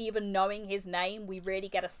even knowing his name. We really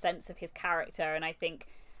get a sense of his character. And I think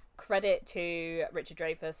credit to Richard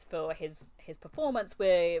Dreyfuss for his performance.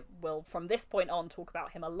 We'll from this point on talk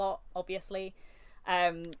about him a lot, obviously,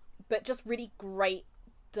 but just really great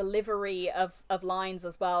delivery of lines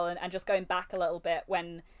as well, and just going back a little bit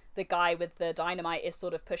when the guy with the dynamite is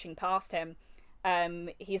sort of pushing past him,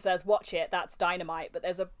 he says, "Watch it, that's dynamite," but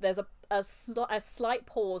there's a slight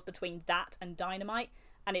pause between that and dynamite,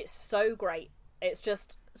 and it's so great. It's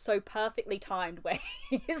just so perfectly timed where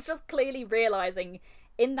he's just clearly realizing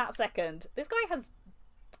in that second, this guy has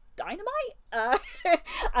dynamite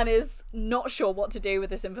and is not sure what to do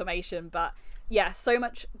with this information. But yeah, so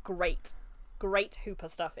much great Hooper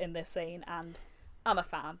stuff in this scene, and I'm a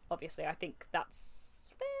fan, obviously. I think that's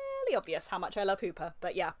fairly obvious how much I love Hooper,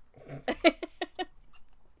 but yeah.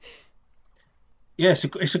 Yeah,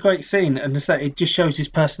 it's a great scene, and it just shows his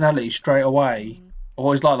personality straight away.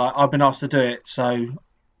 Always like I've been asked to do it, so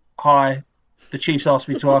hi, the chief's asked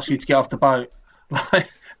me to ask you to get off the boat.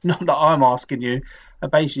 Like, not that I'm asking you.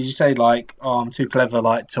 And basically, you say like, "Oh, I'm too clever,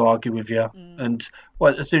 like, to argue with you." And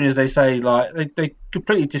well, as soon as they say like, they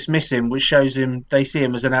completely dismiss him, which shows him they see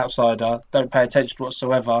him as an outsider, don't pay attention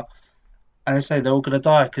whatsoever, and they say they're all going to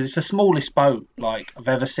die because it's the smallest boat like I've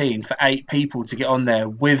ever seen for 8 people to get on there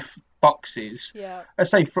with boxes. Yeah. I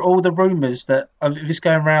say for all the rumours that of this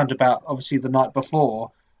going around about obviously the night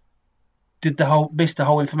before. Missed the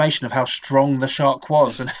whole information of how strong the shark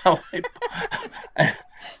was and how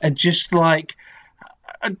and just like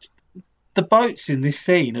the boats in this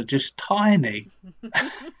scene are just tiny.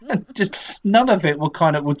 Just none of it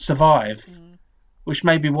would survive, which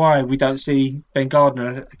may be why we don't see Ben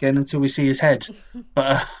Gardner again until we see his head.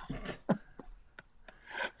 But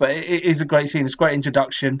it is a great scene. It's a great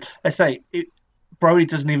introduction. I say Brody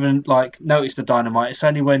doesn't even like notice the dynamite. It's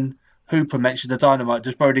only when Hooper mentioned the dynamite,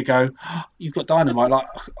 does Brody go, "Oh, you've got dynamite, like,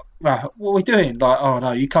 what are we doing?" Like, "Oh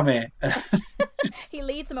no, you come here." He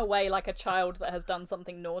leads him away like a child that has done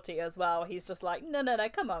something naughty as well. He's just like, no,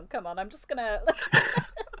 come on, I'm just gonna let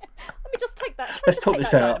me just take that. Let's talk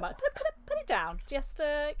this out. Dynamite. Put it down. Just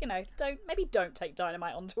don't take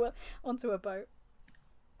dynamite onto a boat.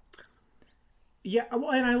 Yeah, well,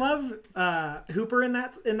 and I love Hooper in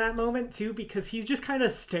that moment too, because he's just kind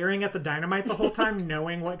of staring at the dynamite the whole time,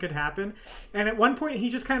 knowing what could happen. And at one point, he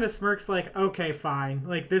just kind of smirks, like, "Okay, fine,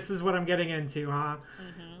 like this is what I'm getting into, huh?"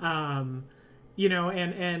 You know,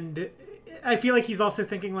 and I feel like he's also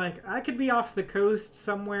thinking, like, I could be off the coast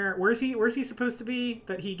somewhere. Where's he supposed to be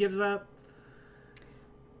that he gives up?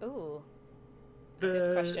 Ooh,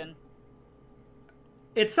 good question.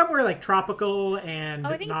 It's somewhere like tropical and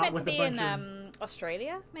I think not it's meant with to be a bunch in of...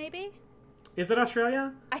 Australia, maybe. Is it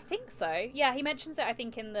Australia? I think so. Yeah, he mentions it. I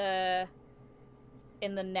think in the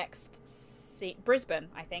next Brisbane.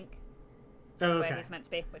 I think. That's where he's meant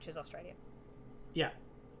to be, which is Australia.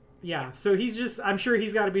 Yeah. So he's just... I'm sure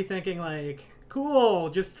he's got to be thinking like, cool,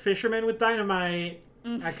 just fishermen with dynamite.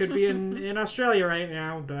 I could be in Australia right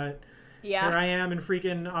now, but here I am in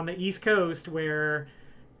freaking on the East Coast where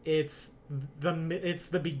it's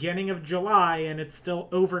the beginning of July and it's still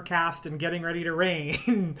overcast and getting ready to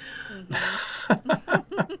rain.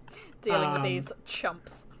 Dealing with these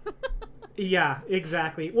chumps. Yeah,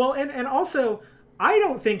 exactly. Well, and also, I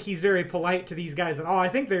don't think he's very polite to these guys at all. I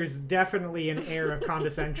think there's definitely an air of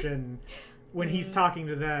condescension when he's talking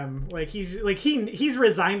to them. Like he's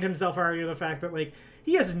resigned himself already to the fact that like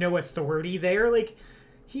he has no authority there. Like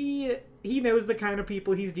he knows the kind of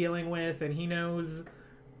people he's dealing with, and he knows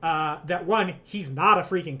that one, he's not a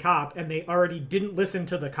freaking cop, and they already didn't listen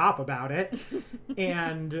to the cop about it.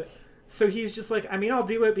 And so he's just like, I mean, I'll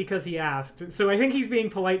do it because he asked. So I think he's being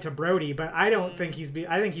polite to Brody, but I don't think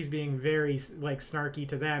I think he's being very like snarky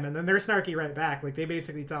to them. And then they're snarky right back. Like they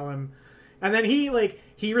basically tell him, And then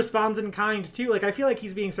he responds in kind too. Like, I feel like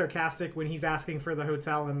he's being sarcastic when he's asking for the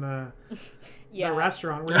hotel and the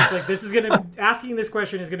restaurant, where he's like, asking this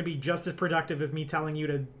question is gonna be just as productive as me telling you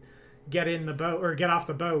to get in the boat or get off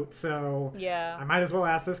the boat. So yeah, I might as well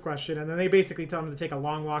ask this question. And then they basically tell him to take a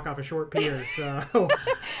long walk off a short pier. So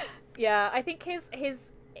yeah, I think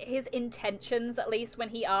his intentions, at least when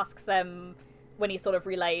he asks them, when he sort of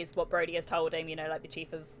relays what Brody has told him, like the chief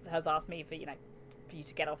has asked me for, for you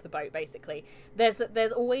to get off the boat, basically.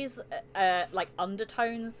 There's always like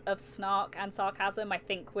undertones of snark and sarcasm, I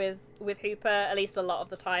think, with Hooper, at least a lot of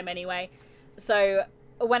the time anyway. So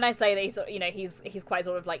when I say that he's quite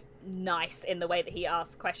sort of like nice in the way that he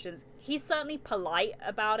asks questions, he's certainly polite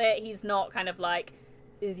about it. He's not kind of like,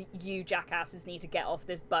 you jackasses need to get off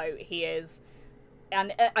this boat. He is,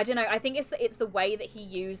 and I don't know, I think it's the way that he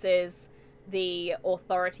uses the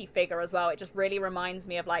authority figure as well. It just really reminds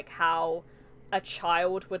me of like how a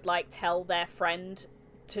child would like tell their friend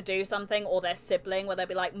to do something, or their sibling, where they'd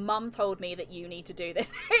be like, Mum told me that you need to do this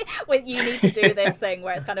you need to do this thing,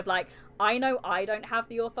 where it's kind of like, I know I don't have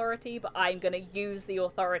the authority, but I'm going to use the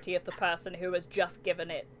authority of the person who has just given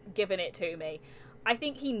it to me. I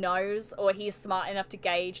think he knows, or he's smart enough to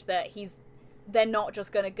gauge that they're not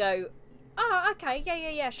just going to go, okay,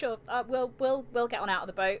 yeah, sure, we'll get on out of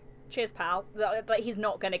the boat, cheers pal. But he's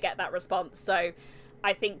not going to get that response. So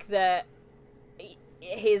I think that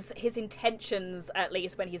his intentions, at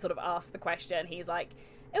least when he sort of asked the question, he's like,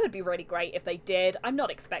 it would be really great if they did. I'm not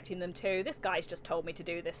expecting them to. This guy's just told me to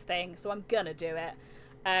do this thing, so I'm gonna do it.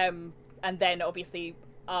 And then obviously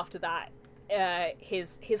after that,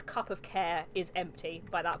 his cup of care is empty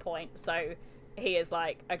by that point. So he is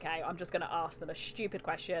like, okay, I'm just gonna ask them a stupid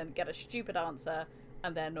question, get a stupid answer,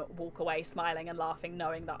 and then walk away smiling and laughing,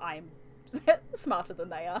 knowing that I'm smarter than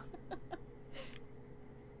they are.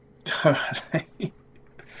 Totally.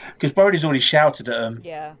 Because Brody's already shouted at them.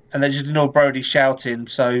 Yeah. And they just ignore Brody shouting,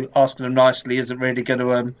 so asking them nicely isn't really going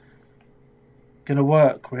to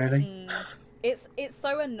work, really. It's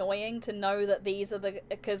so annoying to know that these are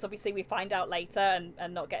because obviously we find out later,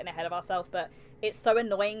 and not getting ahead of ourselves, but it's so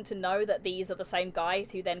annoying to know that these are the same guys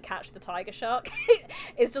who then catch the tiger shark.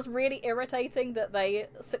 It's just really irritating that they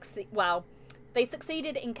succeed. Well, they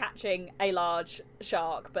succeeded in catching a large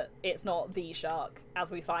shark, but it's not the shark,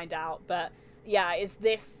 as we find out. But yeah, it's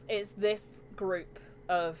this group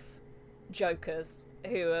of jokers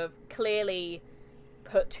who have clearly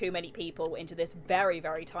put too many people into this very,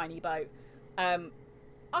 very tiny boat.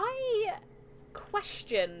 I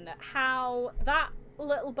question how that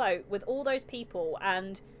little boat with all those people,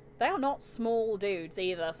 and they are not small dudes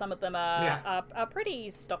either. Some of them are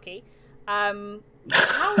pretty stocky.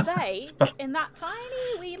 How they, in that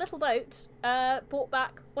tiny wee little boat, brought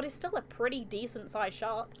back what is still a pretty decent sized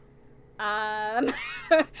shark.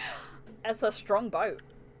 It's a strong boat.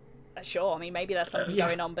 Sure, I mean, maybe there's something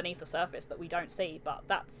going on beneath the surface that we don't see, but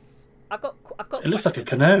that's... I've got. It looks like a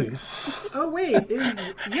canoe. Oh wait,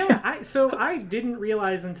 I didn't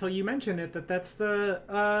realize until you mentioned it that's the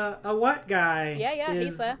a what guy? Yeah,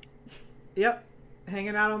 he's there. Yep,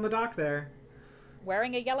 hanging out on the dock there,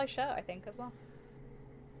 wearing a yellow shirt, I think, as well.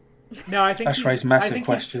 No, I think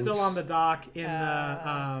he's still on the dock in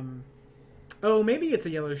the. Oh, maybe it's a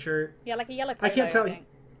yellow shirt. Yeah, like a yellow polo, I can't tell. I think.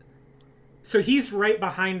 So he's right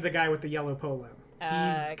behind the guy with the yellow polo.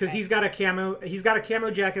 Because he's got a camo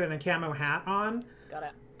jacket and a camo hat on. Got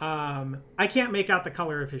it. I can't make out the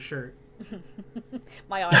color of his shirt.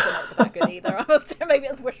 My eyes are not that good either. Maybe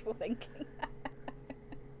it's wishful thinking.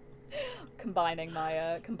 combining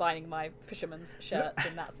my fisherman's shirts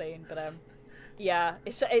in that scene, but yeah,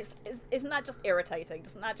 it's isn't that just irritating?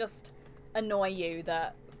 Doesn't that just annoy you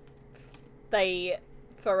that they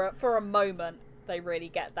for a moment they really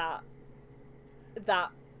get that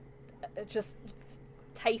just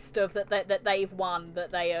taste of that they've won,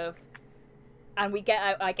 that they have, and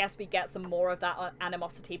I guess we get some more of that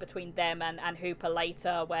animosity between them and Hooper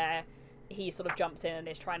later, where he sort of jumps in and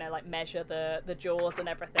is trying to like measure the jaws and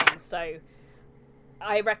everything. So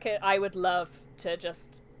I reckon I would love to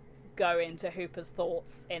just go into Hooper's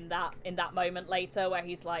thoughts in that moment later, where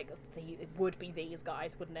he's like, it would be these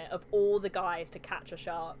guys, wouldn't it? Of all the guys to catch a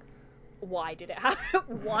shark, why did it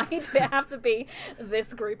have to be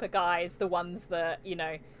this group of guys, the ones that,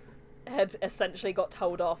 had essentially got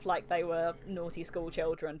told off like they were naughty school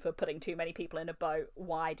children for putting too many people in a boat?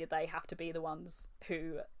 Why did they have to be the ones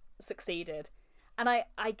who succeeded? And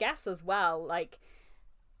I guess as well, like,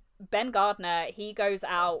 Ben Gardner, he goes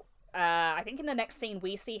out, I think in the next scene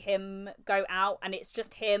we see him go out, and it's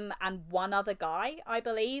just him and one other guy, I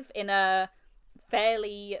believe, in a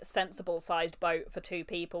fairly sensible sized boat for two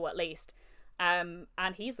people at least. And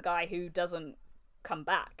he's the guy who doesn't come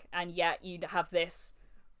back, and yet you have this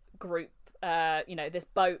group, this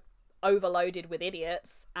boat overloaded with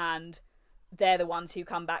idiots, and they're the ones who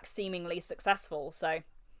come back seemingly successful. So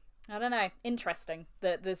I don't know, interesting,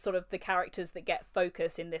 the sort of the characters that get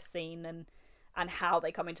focus in this scene, and how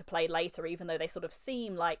they come into play later, even though they sort of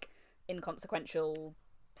seem like inconsequential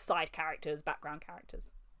side characters, background characters.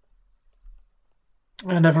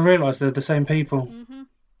 I never realised they're the same people. Mm-hmm.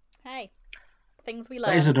 Hey, things we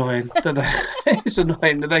learn. That is annoying. It's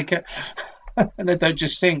annoying that they can, and they don't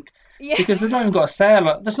just sink. Yeah. Because they've not even got a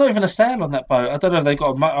sail. There's not even a sail on that boat. I don't know if they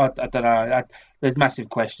got I don't know. There's massive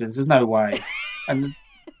questions. There's no way. And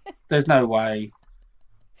there's no way.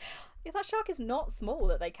 Yeah, that shark is not small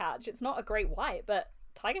that they catch. It's not a great white, but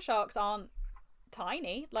tiger sharks aren't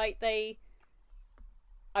tiny. Like,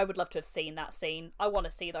 I would love to have seen that scene. I want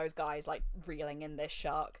to see those guys, like, reeling in this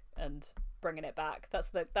shark and bringing it back. That's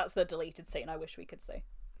the deleted scene I wish we could see.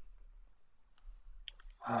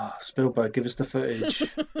 Ah, Spielberg, give us the footage.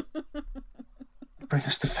 Bring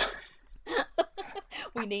us the footage.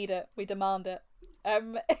 We need it. We demand it.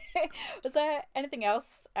 Was there anything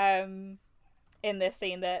else in this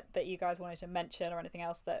scene that you guys wanted to mention, or anything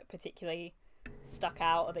else that particularly stuck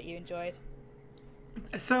out or that you enjoyed?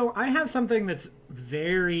 So I have something that's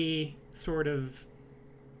very sort of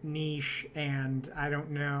niche, and I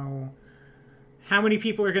don't know how many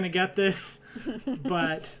people are going to get this,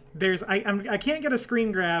 but I can't get a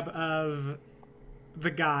screen grab of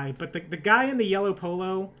the guy, but the guy in the yellow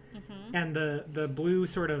polo and the blue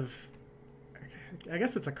sort of, I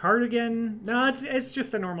guess it's a cardigan. No, it's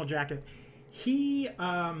just a normal jacket. He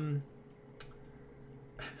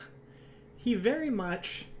very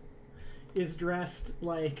much is dressed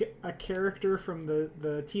like a character from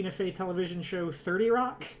the Tina Fey television show 30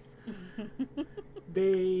 Rock.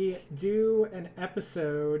 They do an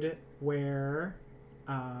episode where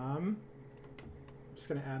I'm just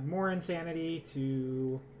going to add more insanity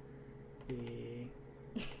to the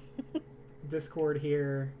Discord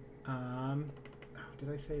here.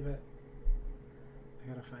 Did I save it? I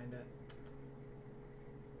gotta find it.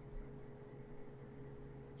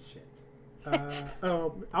 Shit.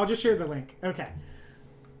 I'll just share the link. Okay.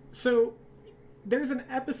 So there's an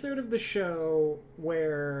episode of the show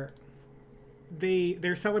where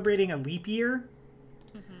they're celebrating a leap year,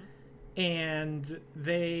 and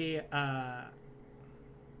they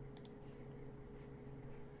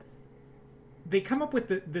come up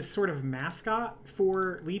with this sort of mascot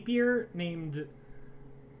for leap year named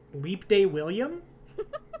Leap Day William.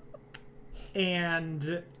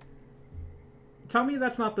 And tell me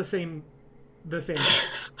that's not the same. I'm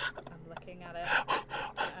looking at it.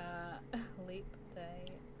 Leap Day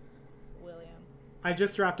William. I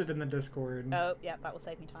just dropped it in the Discord. Oh, yeah, that will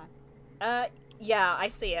save me time. Yeah, I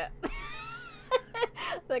see it.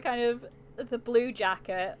 The kind of the blue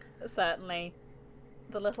jacket, certainly.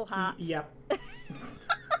 The little hat. Yep.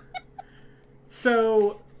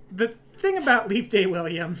 So the thing about Leap Day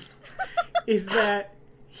William is that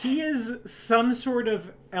he is some sort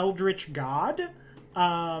of eldritch god.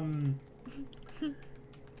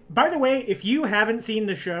 By the way, if you haven't seen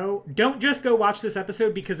the show, don't just go watch this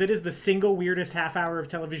episode, because it is the single weirdest half hour of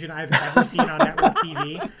television I've ever seen on network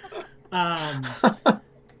TV. I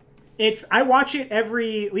watch it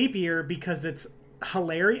every leap year because it's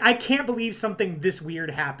hilarious. I can't believe something this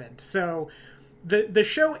weird happened. So the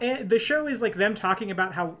show is like them talking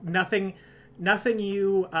about how nothing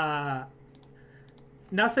you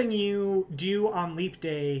do on leap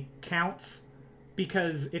day counts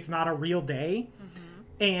because it's not a real day.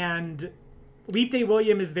 And Leap Day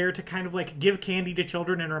William is there to kind of like give candy to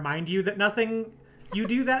children and remind you that nothing you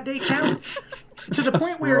do that day counts. To the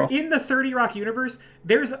point where in the 30 Rock universe,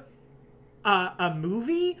 there's a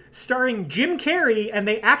movie starring Jim Carrey, and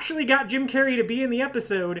they actually got Jim Carrey to be in the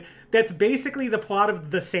episode. That's basically the plot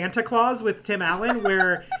of The Santa Claus with Tim Allen,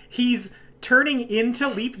 where he's turning into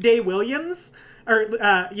Leap Day Williams.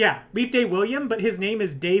 Leap Day William, but his name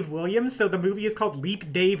is Dave Williams, so the movie is called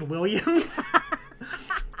Leap Dave Williams.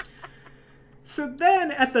 So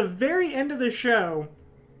then, at the very end of the show,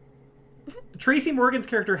 Tracy Morgan's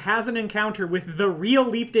character has an encounter with the real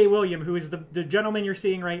Leap Day William, who is the gentleman you're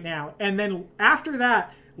seeing right now. And then after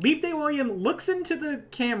that, Leap Day William looks into the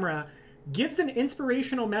camera, gives an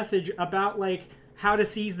inspirational message about like how to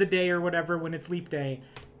seize the day or whatever when it's Leap Day.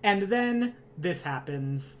 And then this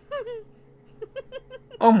happens.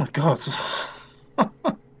 Oh my god.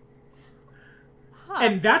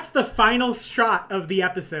 And that's the final shot of the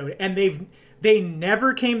episode. And they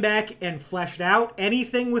never came back and fleshed out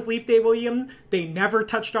anything with Leap Day William. They never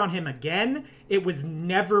touched on him again. It was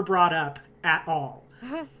never brought up at all.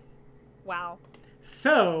 Wow.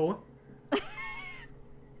 So,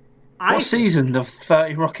 What season of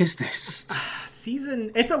 30 Rock is this?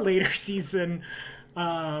 it's a later season.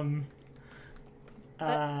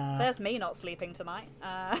 There's me not sleeping tonight.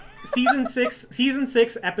 Season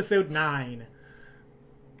 6, episode 9.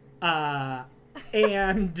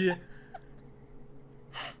 And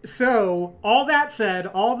so, all that said,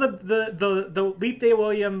 all the Leap Day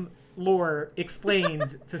William lore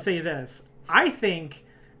explained to say this. I think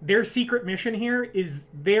their secret mission here is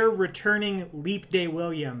they're returning Leap Day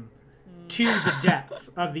William to the depths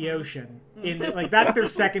of the ocean. That's their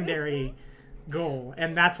secondary goal,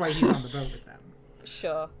 and that's why he's on the boat with them.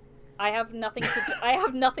 Sure. I have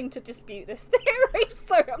nothing to dispute this theory,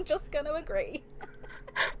 so I'm just going to agree.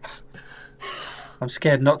 I'm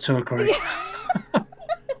scared not to agree.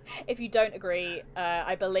 If you don't agree,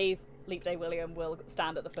 I believe Leap Day William will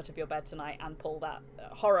stand at the foot of your bed tonight and pull that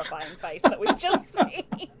horrifying face that we've just seen.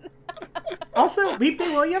 Also, Leap Day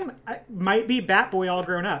William might be Batboy all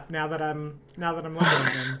grown up now that I'm looking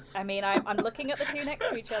at him. I mean, I'm looking at the two next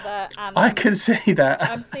to each other, and I can see that.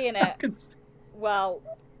 I'm seeing it. Well,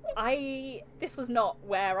 this was not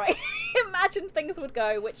where I imagined things would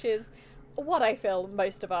go, which is what I feel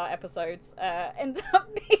most of our episodes end up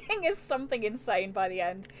being, is something insane by the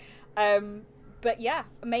end. But yeah,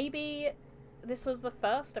 maybe this was the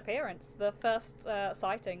first appearance, the first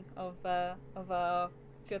sighting of our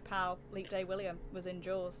good pal Leap Day William was in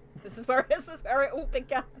Jaws. This is where it all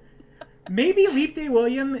began. Maybe Leap Day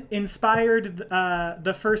William inspired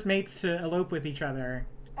the first mates to elope with each other.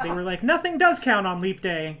 They were like, nothing does count on Leap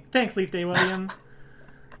Day. Thanks, Leap Day William.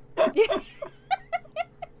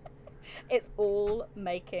 It's all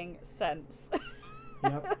making sense.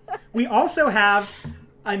 Yep. We also have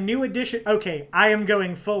a new edition. Okay, I am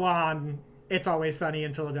going full on It's Always Sunny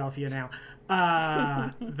in Philadelphia now.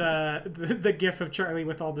 The gif of Charlie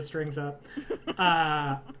with all the strings up.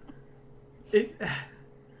 I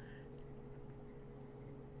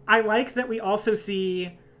like that we also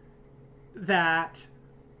see that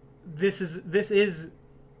this is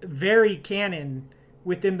very canon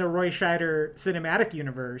within the Roy Scheider cinematic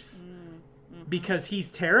universe, because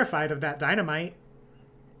he's terrified of that dynamite.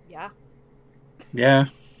 Yeah.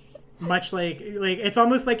 Much like it's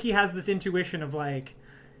almost like he has this intuition of like,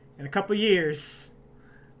 in a couple years,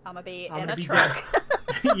 I'm gonna be I'm in gonna a be truck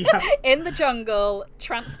Yeah. in the jungle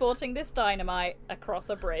transporting this dynamite across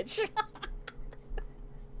a bridge.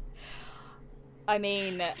 I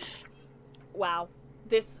mean, wow.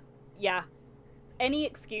 Any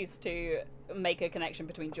excuse to make a connection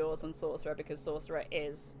between Jaws and Sorcerer, because Sorcerer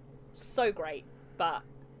is so great. But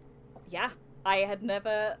yeah, I had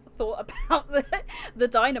never thought about the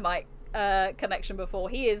dynamite connection before.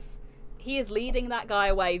 He is leading that guy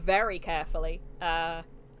away very carefully.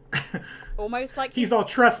 Almost like he's all,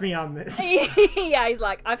 trust me on this. Yeah, he's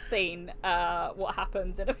like, I've seen what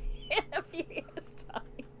happens in a few years' time.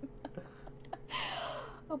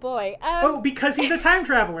 Oh boy. Because he's a time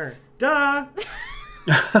traveler. Duh.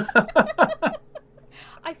 I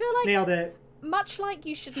feel like nailed it. Much like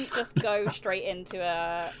you shouldn't just go straight into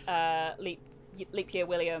a Leap Year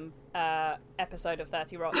William episode of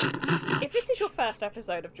 30 Rock. If this is your first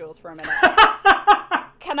episode of Jaws for a minute,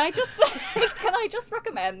 can I just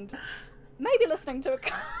recommend maybe listening to a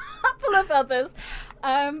couple of others,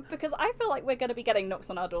 because I feel like we're going to be getting knocks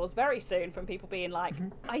on our doors very soon from people being like,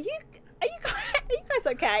 "Are you guys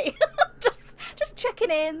okay?" just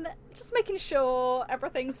checking in, just making sure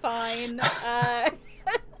everything's fine.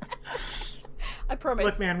 I promise.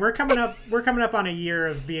 Look, man, we're coming up on a year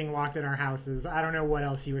of being locked in our houses. I don't know what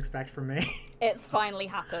else you expect from me. It's finally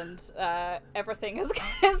happened. Everything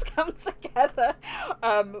has come together.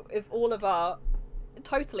 If all of our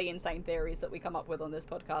totally insane theories that we come up with on this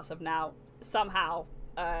podcast have now somehow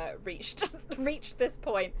reached this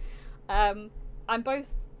point. I'm both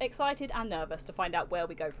excited and nervous to find out where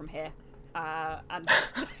we go from here, and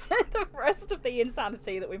the rest of the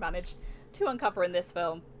insanity that we manage to uncover in this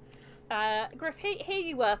film. Griff, here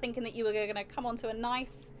you were thinking that you were going to come onto a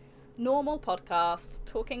nice, normal podcast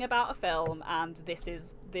talking about a film, and this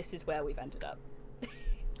is where we've ended up.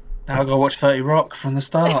 Now I'll go watch 30 Rock from the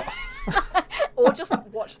start. Or just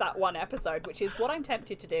watch that one episode, which is what I'm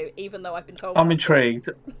tempted to do, even though I've been told. I'm intrigued.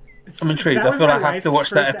 I feel I have to watch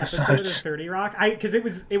that episode. Of 30 Rock. Because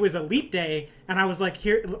it was a Leap Day, and I was like,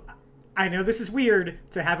 here, I know this is weird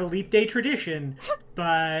to have a Leap Day tradition,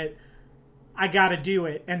 but I gotta do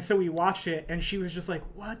it. And so we watched it, and she was just like,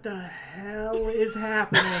 what the hell is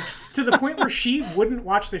happening? To the point where she wouldn't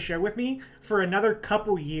watch the show with me for another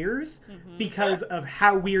couple years because of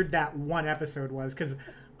how weird that one episode was. Because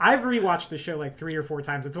I've rewatched the show like 3 or 4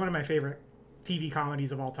 times. It's one of my favorite TV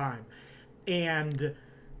comedies of all time. And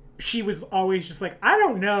she was always just like, I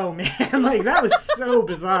don't know, man. Like, that was so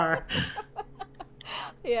bizarre.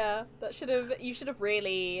 Yeah, you should have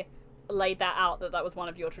really laid that out, that was one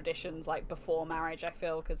of your traditions, like, before marriage, I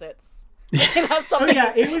feel, because it's that's something. Oh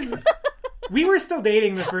yeah, it was. We were still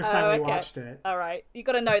dating the first time we watched it. All right, you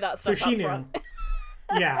got to know that stuff. So she up knew. front.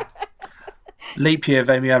 Yeah. Leap year of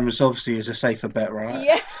Amy Adams obviously is a safer bet, right?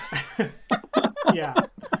 Yeah. Yeah.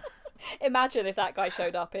 Imagine if that guy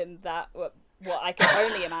showed up in that, what I can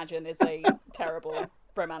only imagine is a terrible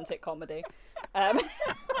romantic comedy.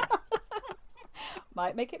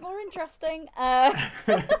 Might make it more interesting.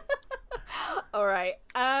 All right.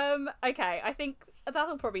 Okay, I think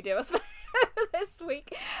that'll probably do us for this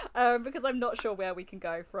week, because I'm not sure where we can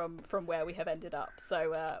go from where we have ended up.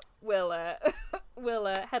 So we'll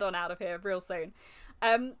head on out of here real soon.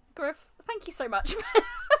 Griff, thank you so much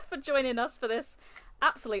for joining us for this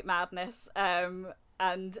absolute madness,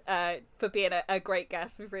 and for being a great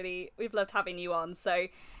guest. We've loved having you on. So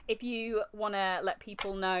if you want to let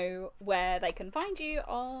people know where they can find you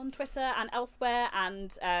on Twitter and elsewhere,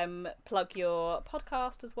 and plug your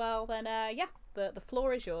podcast as well, then the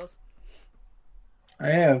floor is yours.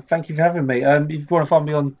 Yeah, thank you for having me. If you want to find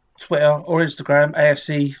me on Twitter or Instagram,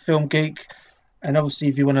 AFC Film Geek, and obviously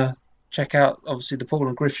if you want to check out obviously the Paul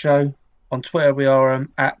and Griff Show, on Twitter we are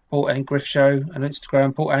at Paul and Griff Show, and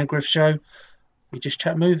Instagram Paul and Griff Show. We just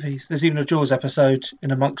chat movies. There's even a Jaws episode in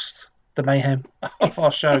amongst the mayhem of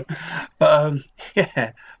our show. But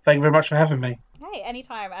yeah, thank you very much for having me. Hey,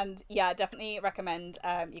 anytime. And yeah, definitely recommend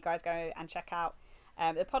you guys go and check out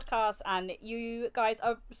the podcast. And you guys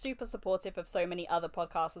are super supportive of so many other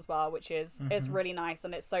podcasts as well, which is really nice.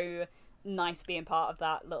 And it's so nice being part of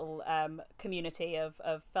that little community of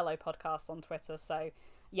fellow podcasts on Twitter. So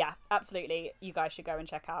yeah, absolutely, you guys should go and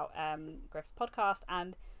check out Griff's podcast.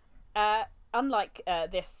 And unlike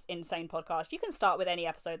this insane podcast, you can start with any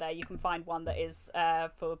episode there. You can find one that is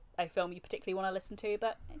for a film you particularly want to listen to,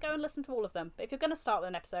 but go and listen to all of them. But if you're going to start with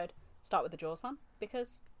an episode, start with the Jaws one,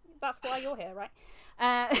 because that's why you're here, right?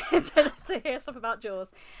 To hear stuff about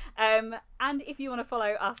Jaws. And if you want to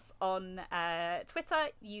follow us on Twitter,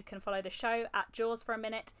 you can follow the show at Jaws for a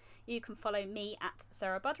Minute. You can follow me at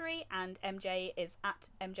Sarah Buddery, and MJ is at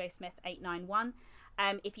MJSmith891.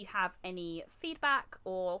 If you have any feedback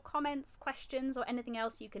or comments, questions, or anything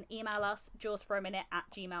else, you can email us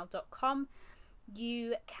jawsforaminute@gmail.com.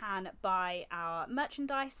 You can buy our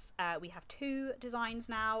merchandise. We have 2 designs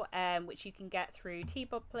now, which you can get through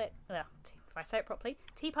TeePublic, if I say it properly,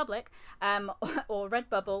 TeePublic, or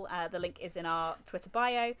Redbubble. The link is in our Twitter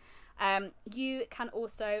bio. You can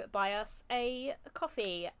also buy us a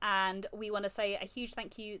coffee, and we want to say a huge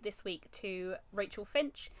thank you this week to Rachel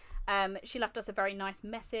Finch. She left us a very nice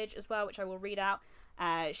message as well, which I will read out.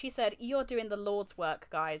 She said, "You're doing the Lord's work,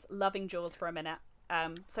 guys. Loving Jaws for a Minute."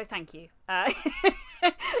 So thank you.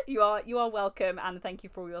 You are welcome, and thank you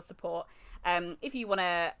for all your support. If you want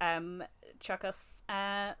to chuck us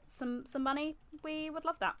some money, we would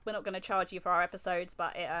love that. We're not going to charge you for our episodes,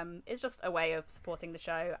 but it's just a way of supporting the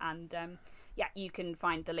show. And yeah, you can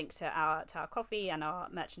find the link to our coffee and our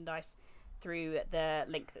merchandise through the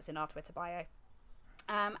link that's in our Twitter bio.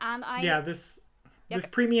 This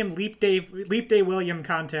premium Leap Day William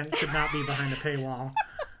content should not be behind a paywall.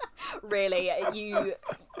 Really,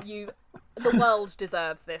 the world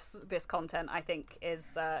deserves this content, I think,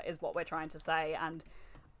 is what we're trying to say, and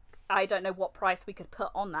I don't know what price we could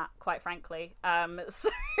put on that, quite frankly. So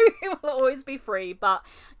it will always be free, but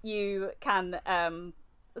you can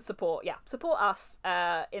support us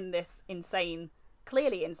in this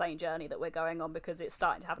clearly insane journey that we're going on, because it's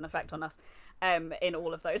starting to have an effect on us in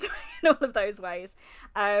all of those ways.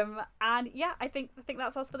 And yeah, I think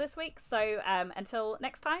that's us for this week. So until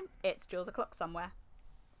next time, it's Jaws o'clock somewhere.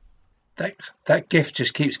 That gift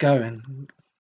just keeps going.